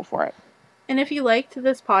very grateful for it. And if you liked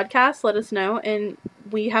this podcast, let us know. And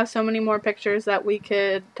we have so many more pictures that we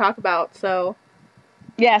could talk about. So,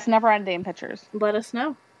 yes, never-ending pictures. Let us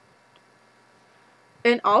know.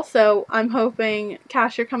 And also, I'm hoping,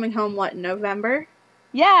 Cash, you're coming home, in November?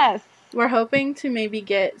 Yes. We're hoping to maybe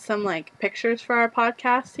get some, pictures for our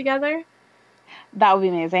podcast together. That would be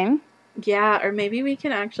amazing. Yeah, or maybe we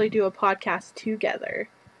can actually do a podcast together.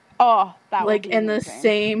 Oh, that would be in amazing. The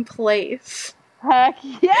same place. Heck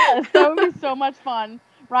yes, that would be so much fun.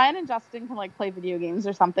 Ryan and Justin can play video games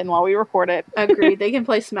or something while we record it. Agreed. They can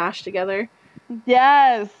play Smash together.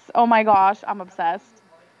 Yes. Oh my gosh, I'm obsessed.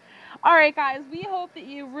 All right, guys, we hope that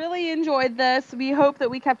you really enjoyed this. We hope that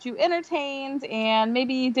we kept you entertained and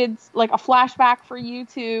maybe did a flashback for you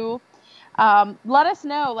too. Let us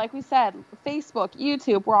know, like we said, Facebook,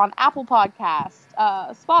 YouTube, we're on Apple Podcasts,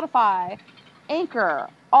 Spotify, Anchor,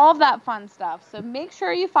 all of that fun stuff. So make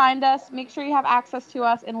sure you find us, make sure you have access to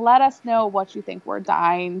us, and let us know what you think. We're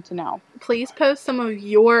dying to know. Please post some of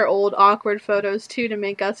your old awkward photos too to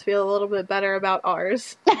make us feel a little bit better about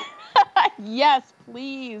ours. Yes,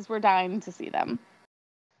 please. We're dying to see them.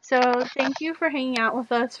 So thank you for hanging out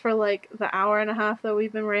with us for the hour and a half that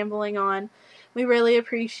we've been rambling on. We really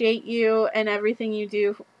appreciate you and everything you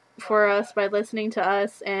do for us by listening to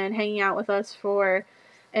us and hanging out with us for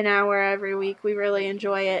an hour every week. We really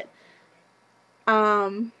enjoy it.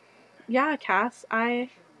 Yeah, Cass, I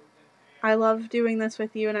love doing this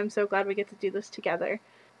with you, and I'm so glad we get to do this together.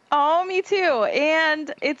 Oh, me too.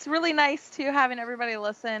 And it's really nice to having everybody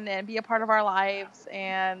listen and be a part of our lives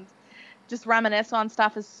and just reminisce on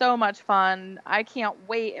stuff is so much fun. I can't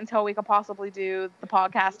wait until we can possibly do the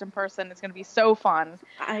podcast in person. It's going to be so fun.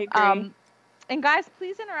 I agree. And guys,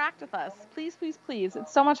 please interact with us. Please, please, please.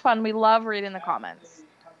 It's so much fun. We love reading the comments.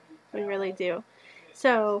 We really do.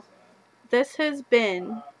 So, this has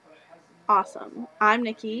been awesome. I'm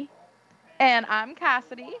Nikki. And I'm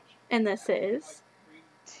Cassidy. And this is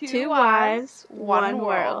Two Wives, One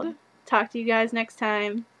World. Talk to you guys next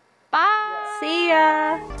time. Bye. See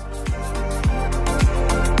ya.